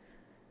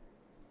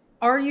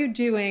 Are you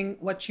doing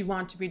what you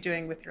want to be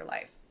doing with your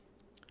life?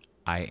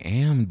 I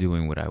am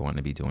doing what I want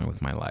to be doing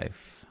with my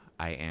life.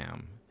 I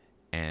am.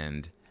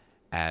 And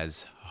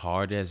as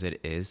hard as it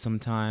is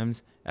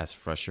sometimes, as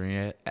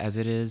frustrating as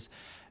it is,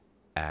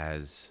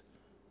 as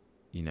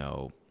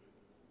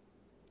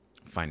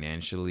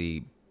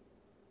financially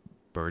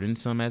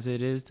burdensome as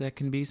it is, that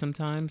can be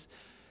sometimes,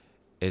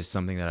 is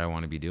something that I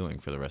want to be doing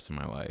for the rest of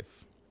my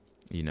life,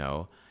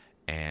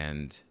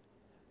 and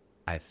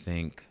I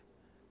think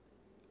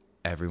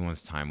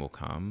everyone's time will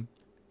come,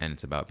 and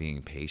it's about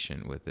being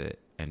patient with it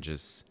and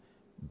just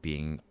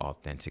being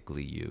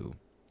authentically you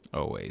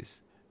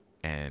always,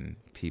 and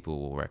people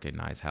will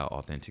recognize how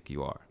authentic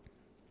you are,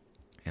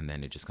 and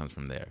then it just comes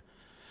from there.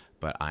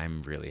 But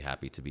I'm really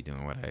happy to be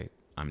doing what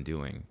I'm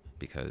doing,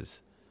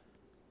 because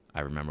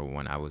I remember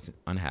when I was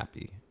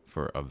unhappy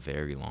for a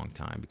very long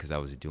time because I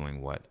was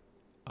doing what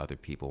other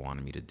people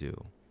wanted me to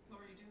do. What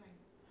were you doing?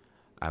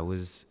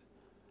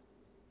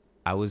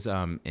 I was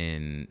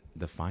in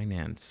the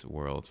finance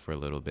world for a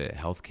little bit,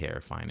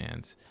 healthcare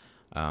finance,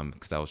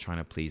 because I was trying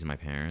to please my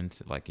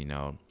parents,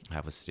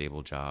 have a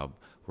stable job,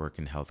 work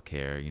in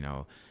healthcare,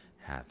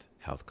 have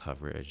health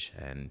coverage,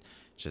 and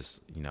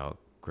just,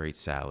 great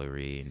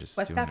salary, and just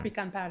West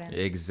African parents.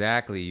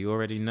 Exactly. You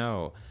already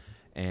know.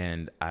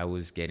 And I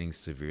was getting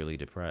severely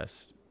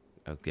depressed,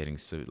 getting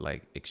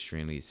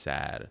extremely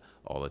sad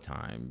all the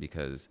time,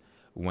 because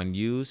when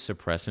you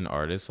suppress an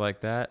artist like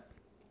that,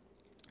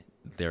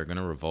 they're going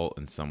to revolt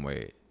in some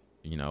way,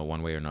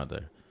 one way or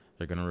another.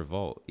 They're going to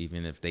revolt,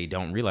 even if they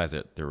don't realize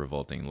that they're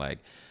revolting. Like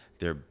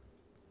their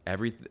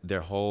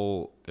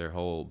whole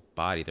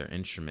body, their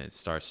instrument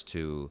starts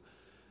to,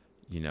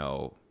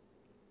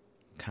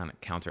 kind of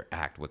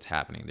counteract what's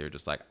happening. They're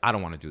just like, I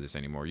don't want to do this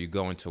anymore. You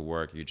go into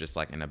work, you're just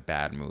like in a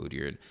bad mood,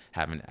 you're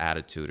having an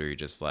attitude, or you're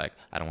just like,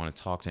 I don't want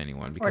to talk to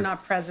anyone, because or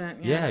not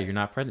present. Yeah, you're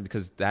not present,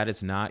 because that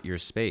is not your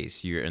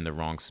space. You're in the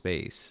wrong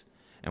space.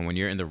 And when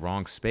you're in the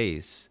wrong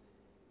space,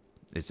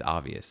 it's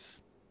obvious.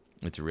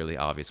 It's really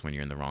obvious when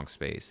you're in the wrong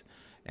space.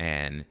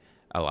 And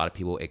a lot of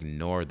people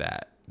ignore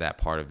that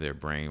part of their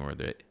brain where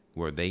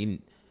their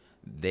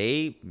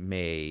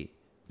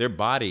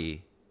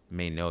body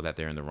may know that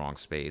they're in the wrong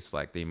space.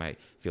 Like they might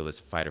feel this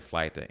fight or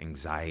flight, the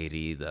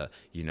anxiety, the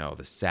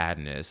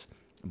sadness,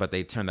 but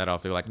they turn that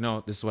off. They're like,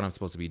 no, this is what I'm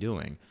supposed to be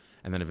doing.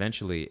 And then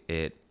eventually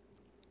it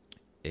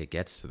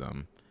gets to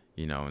them,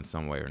 in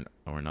some way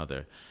or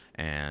another.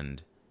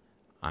 And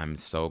I'm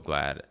so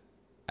glad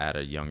at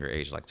a younger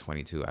age, like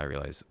 22, I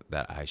realized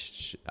that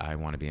I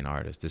want to be an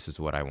artist. This is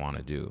what I want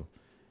to do,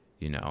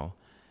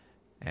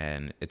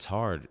 And it's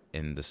hard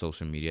in the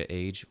social media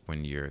age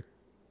when you're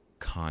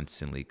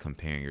constantly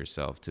comparing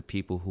yourself to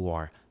people who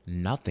are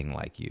nothing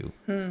like you.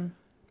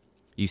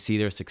 You see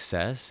their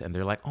success and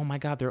they're like, oh my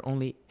God, they're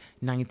only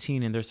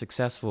 19 and they're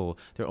successful.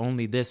 They're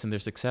only this and they're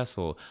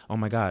successful. Oh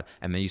my God.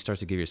 And then you start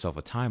to give yourself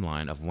a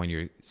timeline of when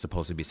you're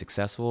supposed to be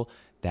successful.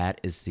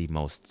 That is the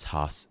most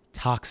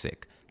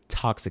toxic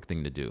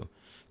thing to do,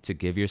 to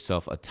give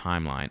yourself a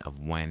timeline of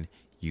when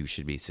you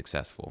should be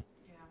successful.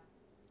 Yeah.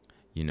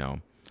 You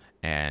know,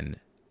 and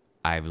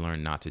I've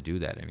learned not to do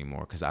that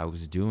anymore, because I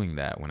was doing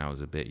that when I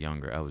was a bit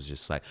younger. I was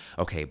just like,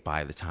 okay,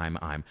 by the time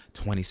I'm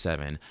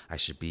 27, I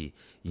should be,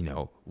 you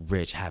know,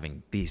 rich,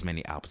 having these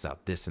many albums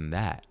out, this and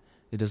that.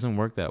 It doesn't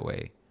work that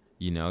way.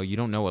 You know, you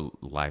don't know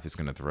what life is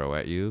going to throw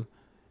at you.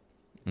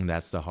 And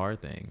that's the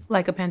hard thing.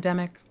 Like a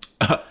pandemic.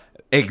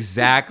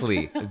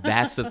 Exactly.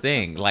 That's the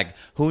thing. Like,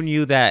 who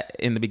knew that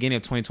in the beginning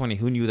of 2020,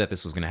 who knew that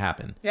this was going to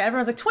happen? Yeah,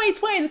 everyone's like,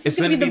 2020, this is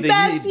going to be the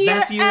best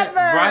year ever.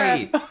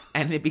 Right.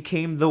 And it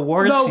became the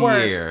worst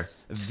year.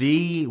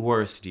 The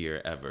worst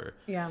year ever.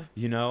 Yeah.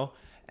 You know?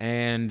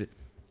 And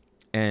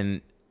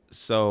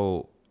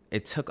so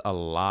it took a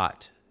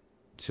lot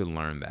to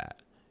learn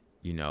that,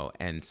 you know?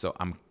 And so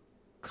I'm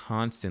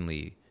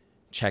constantly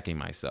checking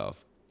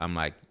myself. I'm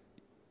like,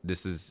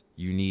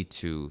 you need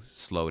to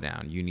slow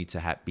down. You need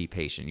to be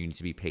patient. You need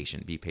to be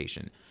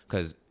patient,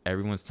 because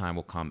everyone's time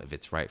will come if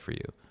it's right for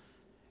you.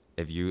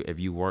 If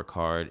you work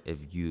hard, if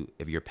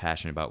you're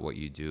passionate about what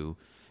you do,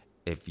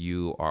 if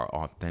you are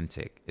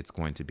authentic, it's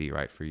going to be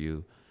right for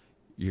you.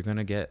 You're going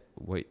to get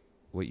what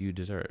you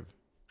deserve.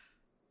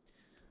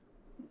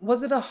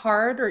 Was it a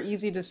hard or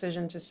easy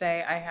decision to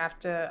say,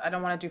 I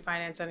don't want to do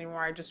finance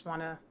anymore. I just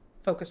want to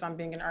focus on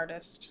being an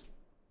artist?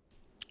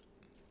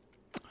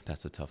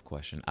 That's a tough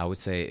question. I would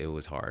say it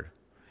was hard.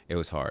 It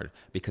was hard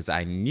because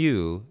I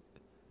knew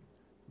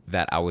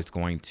that I was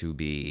going to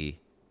be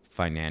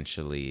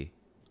financially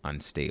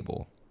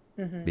unstable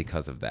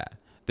because of that.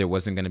 There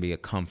wasn't going to be a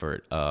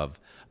comfort of,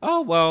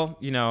 oh, well,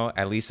 you know,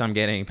 at least I'm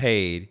getting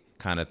paid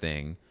kind of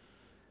thing.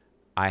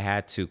 I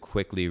had to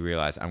quickly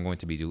realize I'm going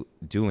to be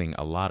doing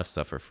a lot of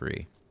stuff for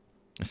free,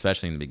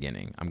 especially in the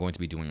beginning. I'm going to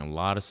be doing a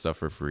lot of stuff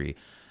for free.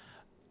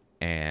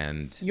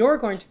 And you're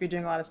going to be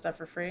doing a lot of stuff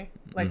for free?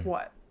 Like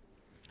what?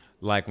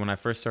 Like when I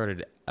first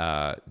started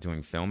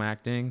doing film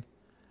acting,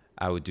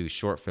 I would do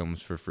short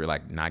films for free,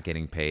 like not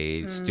getting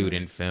paid,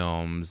 student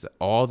films,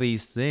 all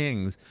these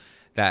things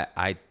that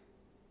I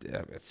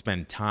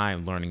spend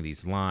time learning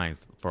these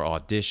lines for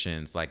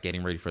auditions, like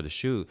getting ready for the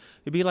shoot.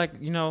 It'd be like,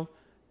 you know,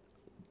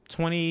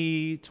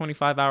 20,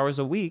 25 hours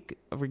a week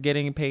for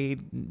getting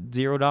paid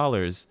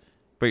 $0,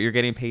 but you're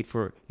getting paid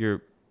for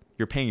you're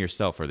paying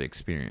yourself for the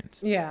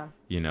experience. Yeah.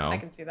 You know? I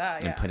can see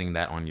that, yeah. And putting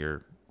that on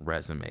your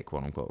resume,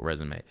 quote unquote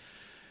resume.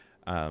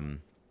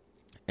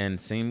 And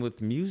same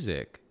with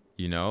music,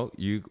 you know,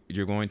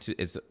 you're going to,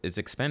 it's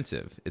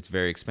expensive. It's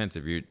very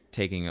expensive. You're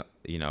taking,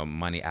 you know,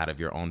 money out of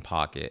your own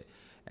pocket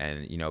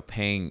and, you know,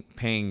 paying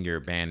your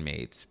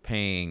bandmates,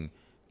 paying,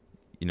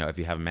 you know, if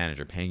you have a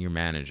manager, paying your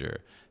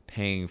manager,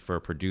 paying for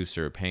a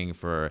producer, paying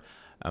for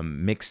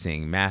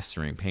mixing,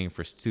 mastering, paying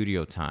for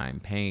studio time,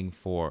 paying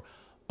for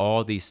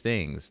all these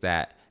things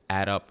that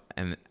add up,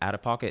 and out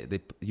of pocket,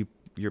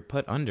 you're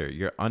put under,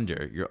 you're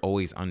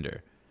always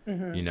under,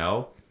 you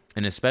know?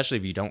 And especially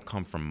if you don't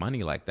come from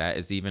money like that,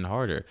 it's even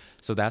harder.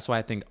 So that's why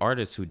I think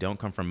artists who don't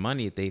come from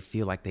money, they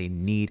feel like they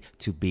need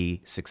to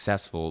be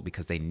successful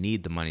because they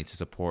need the money to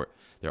support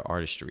their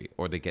artistry,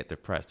 or they get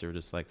depressed. They're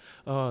just like,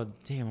 oh,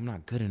 damn, I'm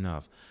not good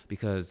enough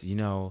because, you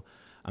know,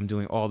 I'm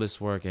doing all this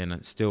work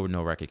and still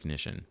no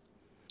recognition.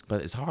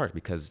 But it's hard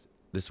because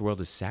this world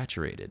is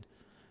saturated.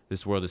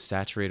 This world is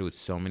saturated with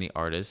so many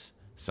artists,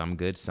 some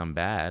good, some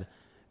bad.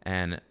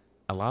 And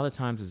a lot of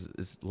times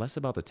it's less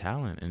about the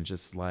talent and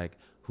just like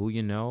who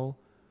you know,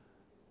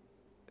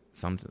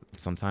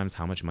 sometimes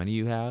how much money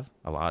you have,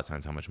 a lot of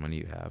times how much money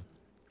you have,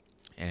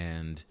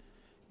 and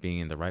being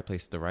in the right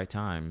place at the right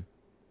time.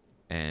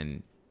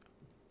 And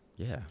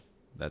yeah,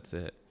 that's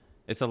it.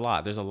 It's a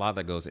lot. There's a lot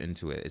that goes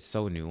into it. It's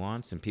so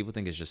nuanced, and people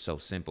think it's just so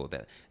simple,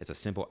 that it's a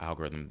simple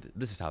algorithm.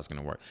 This is how it's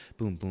going to work.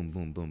 Boom, boom,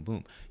 boom, boom,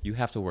 boom. You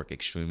have to work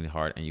extremely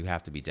hard, and you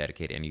have to be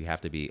dedicated, and you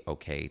have to be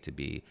okay to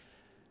be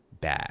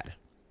bad.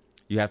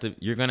 You're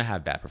going to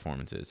have bad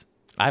performances.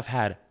 I've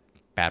had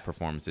bad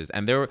performances,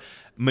 and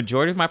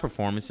majority of my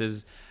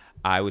performances,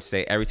 I would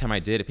say every time I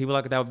did it, people were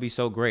like, that would be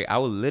so great. I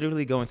would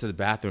literally go into the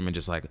bathroom and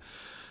just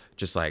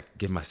like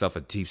give myself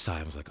a deep sigh.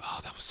 I was like, oh,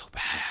 that was so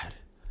bad.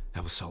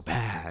 That was so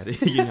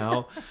bad. You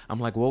know, I'm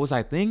like, what was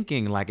I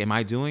thinking? Like, am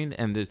I doing?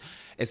 And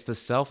it's the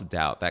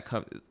self-doubt that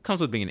comes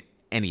with being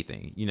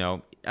anything, you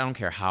know. I don't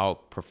care how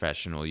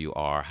professional you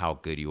are, how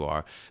good you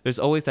are. There's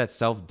always that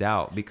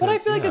self-doubt. Because, but I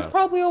feel like it's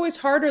probably always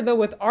harder though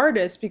with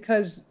artists,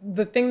 because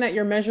the thing that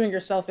you're measuring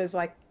yourself is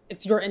like,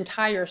 it's your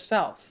entire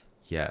self.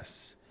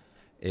 Yes,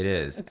 it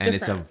is. It's and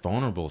different. It's a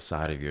vulnerable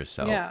side of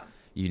yourself, yeah.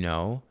 You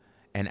know?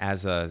 And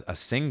as a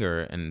singer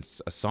and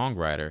a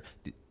songwriter,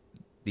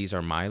 these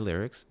are my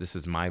lyrics. This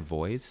is my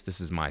voice.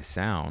 This is my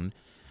sound.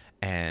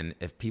 And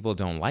if people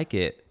don't like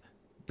it,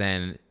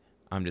 then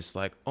I'm just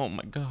like, oh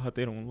my God,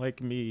 they don't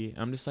like me.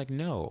 I'm just like,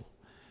 no,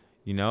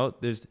 You know,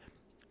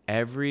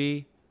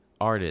 every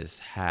artist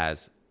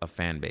has a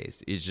fan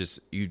base. It's just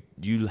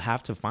you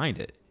have to find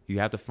it. You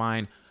have to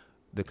find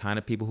the kind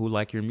of people who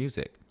like your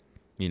music.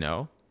 You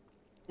know,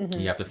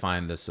 you have to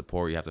find the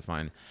support.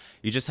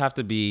 You just have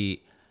to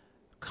be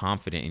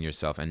confident in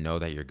yourself and know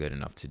that you're good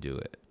enough to do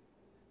it.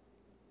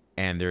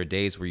 And there are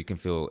days where you can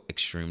feel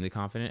extremely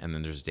confident, and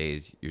then there's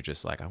days you're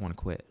just like, I want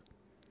to quit.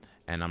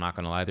 And I'm not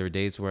gonna lie, there were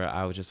days where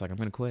I was just like, I'm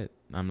gonna quit.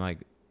 I'm like,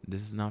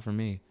 this is not for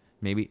me.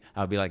 Maybe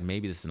I'll be like,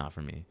 maybe this is not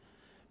for me.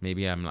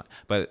 Maybe I'm not.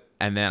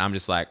 And then I'm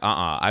just like,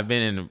 I've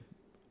been in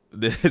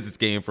this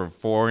game for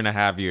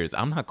 4.5 years.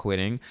 I'm not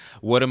quitting.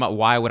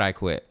 Why would I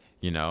quit?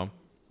 You know?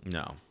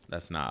 No,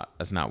 that's not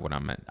what I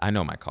meant. I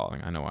know my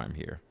calling. I know why I'm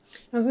here.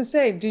 I was gonna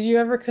say, did you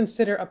ever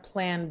consider a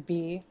plan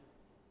B?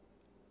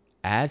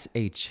 As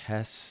a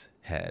chess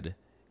head,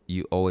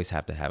 you always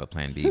have to have a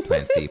plan B,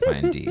 plan C,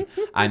 plan D.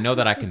 I know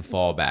that I can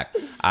fall back.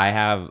 I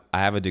have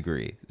a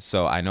degree,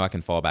 so I know I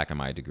can fall back on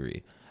my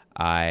degree.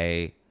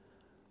 I'm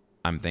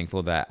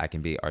thankful that I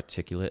can be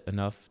articulate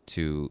enough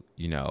to,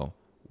 you know,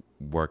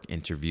 work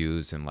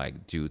interviews and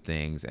like do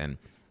things, and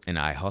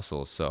I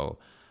hustle. So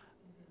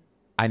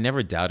I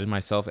never doubted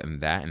myself in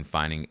that and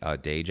finding a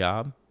day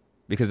job,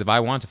 because if I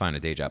want to find a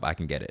day job, I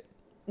can get it.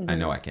 I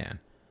know I can,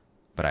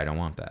 but I don't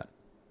want that.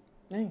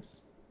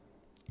 Nice.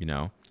 You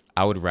know,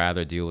 I would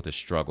rather deal with the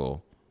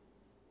struggle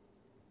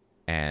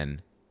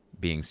and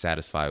being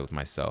satisfied with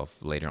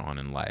myself later on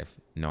in life,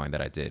 knowing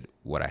that I did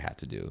what I had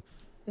to do.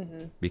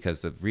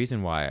 Because the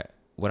reason why,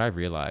 what I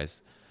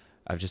realized,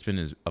 I've just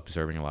been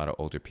observing a lot of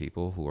older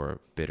people who are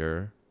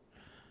bitter.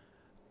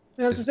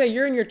 I was to say,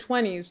 you're in your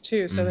 20s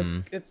too, so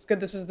it's good.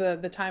 This is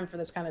the time for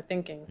this kind of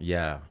thinking.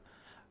 Yeah,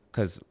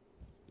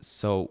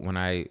 so when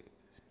I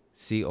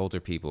see older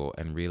people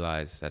and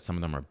realize that some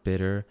of them are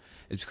bitter,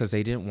 it's because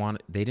they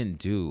didn't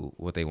do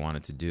what they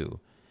wanted to do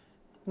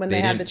when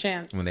they had the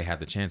chance. When they had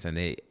the chance, and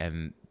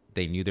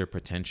they knew their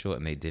potential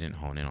and they didn't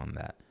hone in on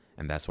that,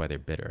 and that's why they're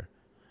bitter.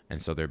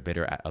 And so they're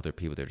bitter at other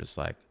people. They're just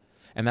like,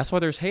 and that's why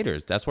there's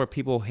haters. That's why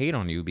people hate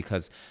on you,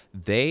 because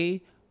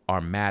they are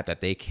mad that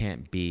they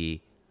can't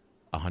be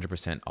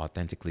 100%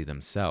 authentically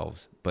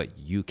themselves, but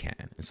you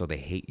can. And so they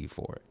hate you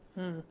for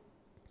it.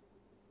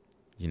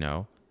 You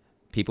know,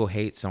 people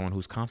hate someone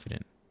who's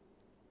confident.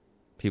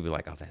 People are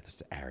like, oh, that's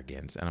the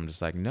arrogance. And I'm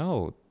just like,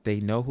 no, they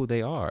know who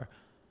they are.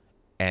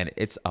 And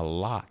it's a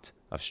lot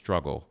of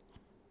struggle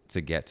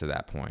to get to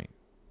that point.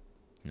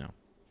 You know?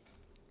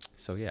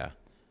 So, yeah.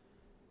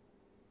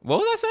 What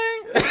was I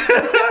saying?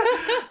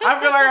 I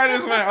feel like I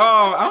just went,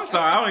 oh, I'm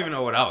sorry. I don't even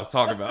know what I was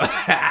talking about.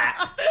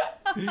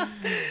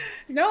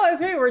 No, that's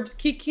great. We're just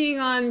keying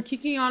on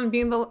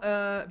being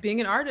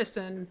an artist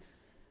and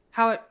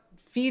how it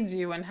feeds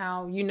you and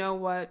how you know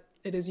what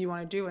it is you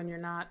want to do, and you're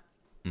not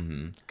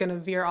gonna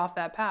veer off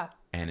that path.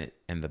 And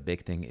the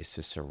big thing is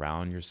to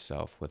surround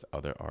yourself with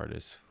other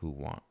artists who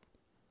want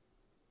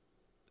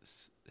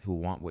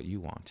what you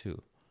want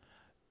too.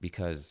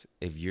 Because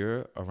if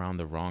you're around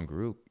the wrong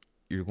group,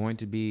 you're going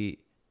to be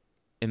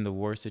in the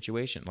worst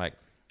situation. Like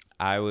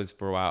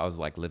for a while, I was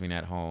like living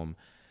at home,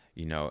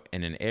 you know,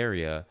 in an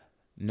area.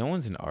 No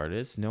one's an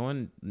artist. No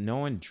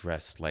one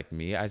dressed like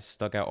me. I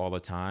stuck out all the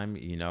time,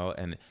 you know,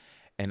 and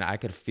I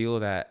could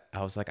feel that.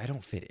 I was like, I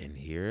don't fit in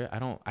here.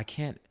 I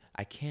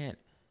can't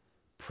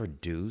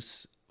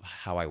produce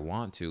how I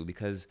want to,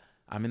 because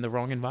I'm in the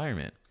wrong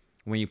environment.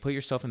 When you put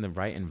yourself in the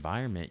right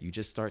environment, you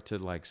just start to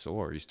like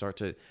soar. You start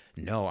to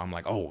know, I'm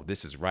like, oh,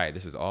 this is right.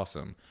 This is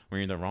awesome. When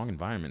you're in the wrong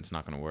environment, it's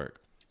not going to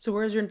work. So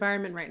where's your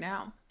environment right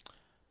now?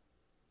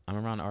 I'm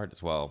around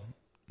artists. Well,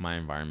 my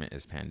environment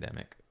is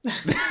pandemic.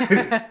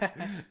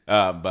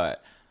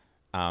 But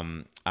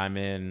I'm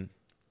in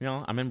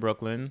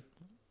Brooklyn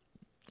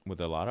with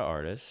a lot of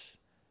artists,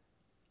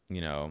 you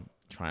know,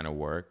 trying to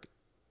work.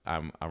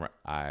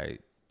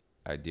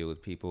 I deal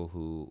with people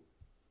who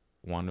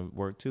want to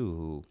work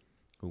too,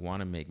 who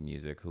want to make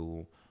music,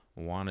 who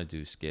want to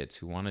do skits,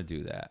 who want to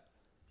do that,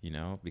 you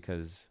know,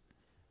 because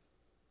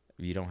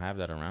if you don't have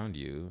that around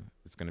you,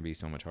 it's going to be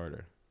so much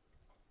harder.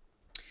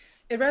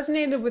 It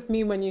resonated with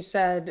me when you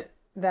said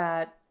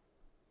that,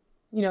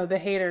 you know, the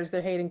haters,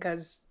 they're hating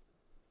because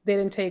they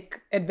didn't take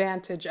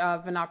advantage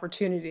of an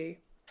opportunity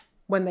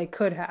when they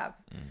could have.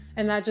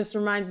 And that just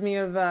reminds me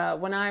of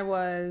when I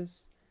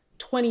was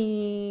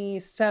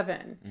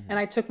 27 and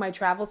I took my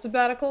travel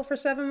sabbatical for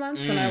 7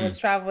 months when I was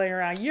traveling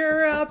around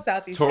Europe,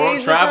 Southeast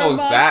Asia. Travels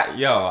that,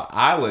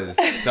 I was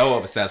so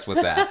obsessed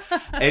with that.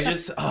 It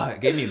just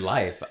it gave me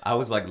life. I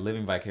was like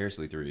living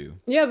vicariously through you.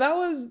 Yeah, that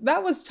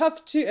was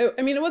tough too.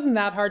 I mean, it wasn't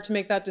that hard to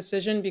make that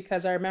decision,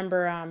 because I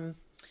remember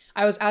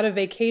I was out of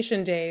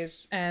vacation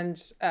days, and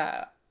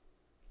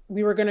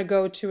we were going to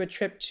go to a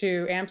trip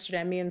to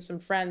Amsterdam, me and some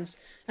friends.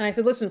 And I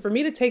said, listen, for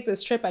me to take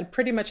this trip, I'd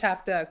pretty much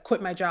have to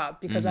quit my job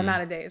because I'm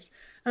out of days.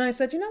 And I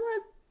said, you know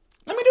what?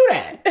 Let me do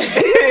that.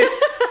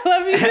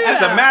 Let me do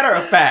that. As a matter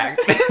of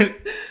fact.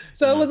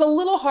 So it was a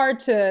little hard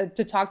to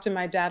talk to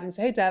my dad and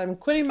say, hey, Dad, I'm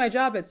quitting my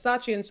job at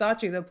Saatchi &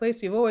 Saatchi, the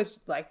place you've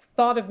always like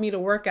thought of me to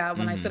work at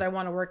when I said I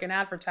want to work in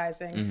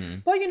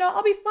advertising. But, you know,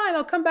 I'll be fine.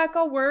 I'll come back.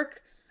 I'll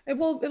work.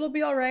 It'll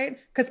be all right.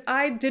 Because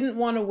I didn't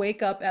want to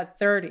wake up at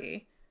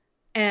 30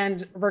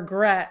 and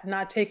regret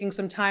not taking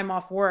some time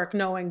off work,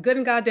 knowing good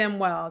and goddamn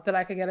well that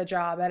I could get a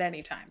job at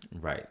any time.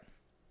 Right.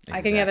 Exactly.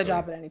 I can get a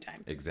job at any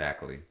time.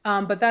 Exactly.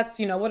 But that's,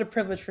 what a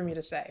privilege for me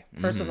to say.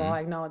 First of all,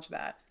 I acknowledge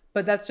that.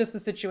 But that's just the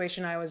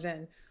situation I was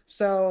in.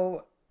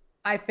 So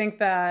I think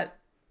that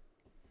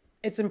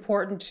it's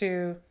important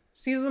to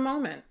seize the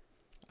moment.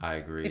 I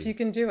agree. If you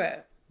can do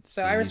it.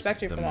 So I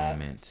respect you for that. The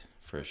moment,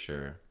 for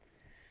sure.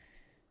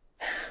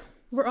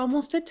 We're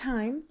almost at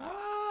time.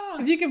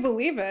 If you can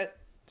believe it.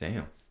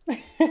 Damn.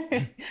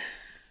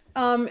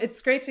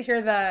 It's great to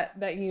hear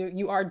that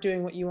you are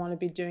doing what you want to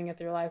be doing with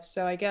your life.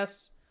 So I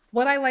guess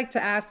what I like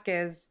to ask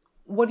is,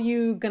 what are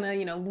you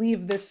gonna,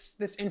 leave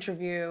this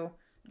interview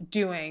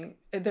doing?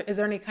 Is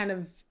there any kind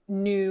of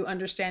new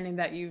understanding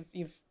that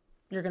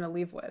you're gonna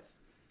leave with?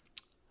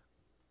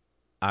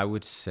 I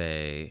would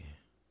say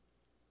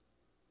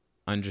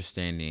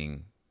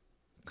understanding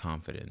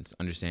confidence,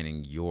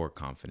 understanding your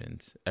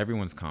confidence.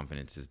 Everyone's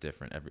confidence is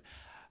different.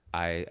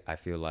 I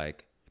feel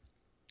like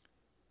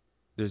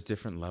there's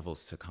different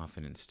levels to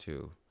confidence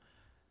too.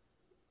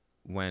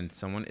 When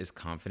someone is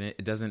confident,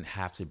 it doesn't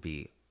have to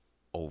be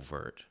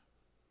overt.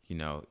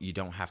 You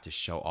don't have to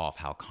show off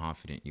how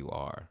confident you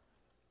are.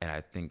 And I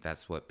think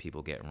that's what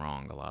people get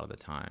wrong a lot of the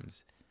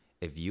times.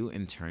 If you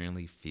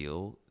internally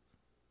feel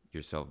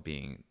yourself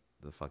being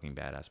the fucking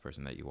badass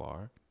person that you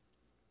are,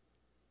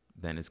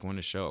 then it's going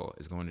to show.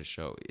 It's going to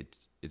show.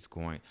 It's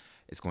going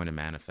to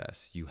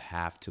manifest. You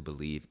have to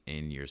believe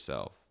in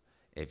yourself.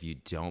 If you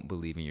don't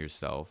believe in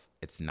yourself,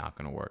 it's not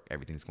going to work.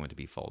 Everything's going to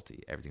be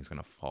faulty. Everything's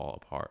going to fall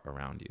apart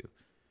around you,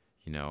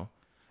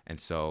 And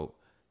so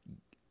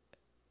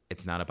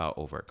it's not about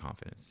overt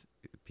confidence.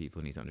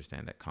 People need to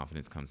understand that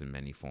confidence comes in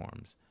many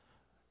forms.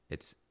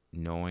 It's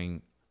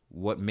knowing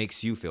what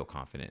makes you feel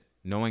confident,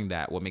 knowing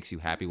that what makes you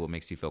happy, what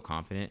makes you feel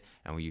confident.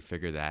 And when you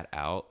figure that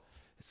out,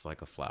 it's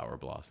like a flower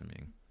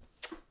blossoming.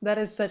 That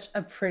is such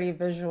a pretty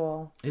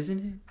visual. Isn't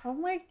it? Oh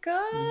my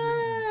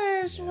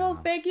gosh. Yeah.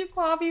 Well, thank you,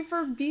 Kwabi,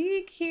 for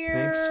being here.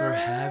 Thanks for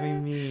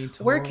having me.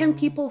 Where can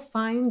people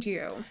find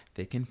you?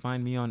 They can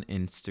find me on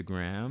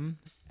Instagram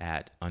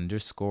at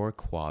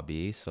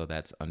 _Kwabi. So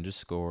that's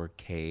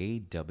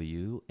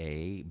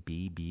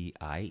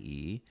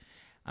 _KWABBIE.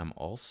 I'm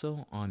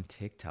also on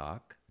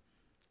TikTok,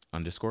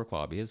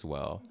 _Kwabi as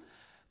well.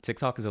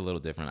 TikTok is a little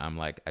different. I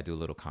do a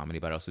little comedy,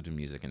 but I also do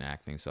music and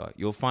acting. So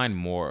you'll find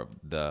more of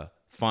the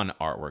fun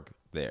artwork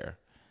there.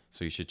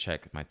 So you should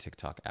check my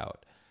TikTok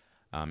out.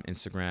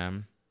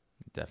 Instagram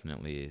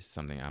definitely is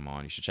something I'm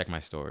on. You should check my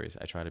stories.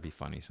 I try to be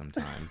funny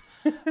sometimes.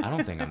 I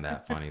don't think I'm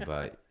that funny,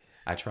 but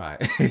I try.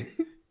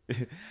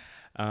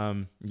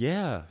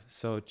 Yeah.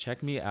 So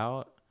check me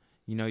out.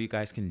 You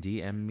guys can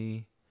DM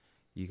me.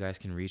 You guys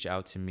can reach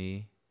out to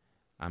me.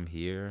 I'm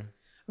here.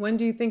 When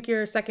do you think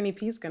your second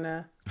EP is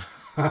gonna?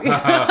 Girl. The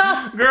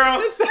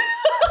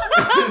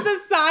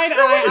side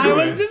eye. I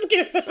was just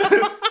kidding.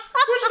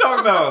 What you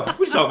talking about,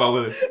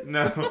 Willis?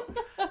 No.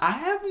 I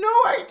have no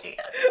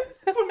idea.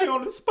 Put me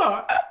on the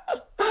spot. I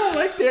don't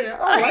like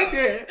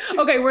that.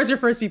 Okay, where's your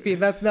first EP?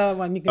 That's the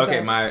one you can Okay,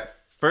 tell. my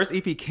first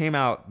EP came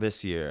out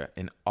this year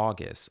in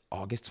August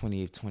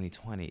 28th,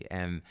 2020.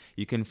 And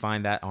you can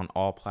find that on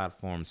all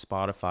platforms: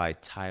 Spotify,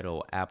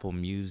 Tidal, Apple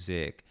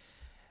Music,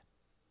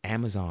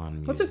 Amazon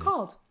Music. What's it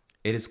called?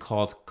 It is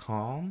called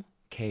Calm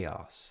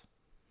Chaos.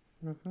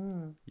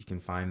 Mm-hmm. You can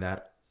find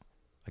that,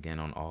 again,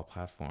 on all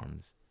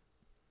platforms.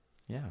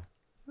 Yeah.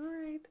 All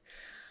right.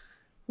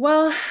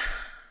 Well,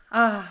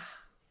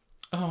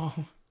 Oh,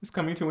 it's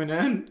coming to an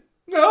end.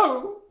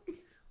 No.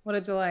 What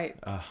a delight.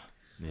 Yeah.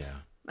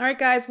 All right,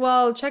 guys.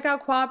 Well, check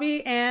out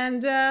Kwabi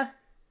and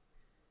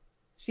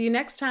see you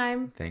next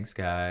time. Thanks,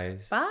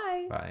 guys.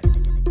 Bye. Bye.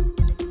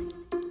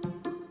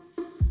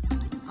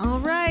 All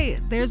right.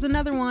 There's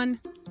another one.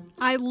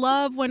 I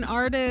love when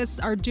artists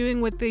are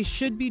doing what they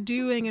should be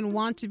doing and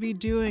want to be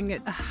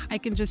doing. I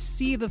can just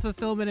see the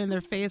fulfillment in their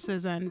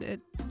faces, and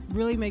it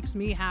really makes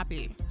me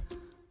happy.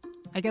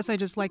 I guess I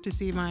just like to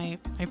see my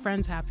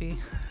friends happy.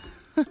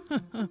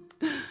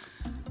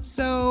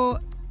 So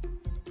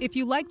if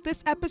you like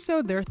this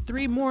episode, there are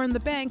 3 more in the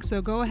bank,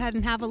 so go ahead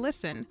and have a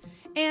listen.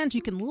 And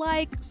you can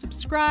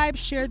subscribe,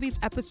 share these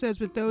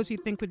episodes with those you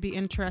think would be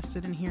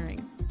interested in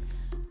hearing.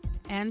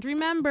 And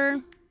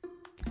remember,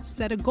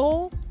 set a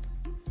goal,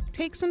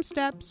 take some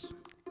steps,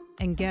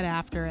 and get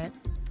after it.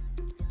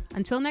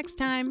 Until next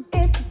time.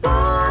 It's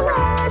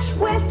Bullish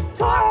with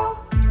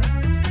Toro.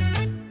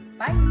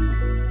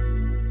 Bye.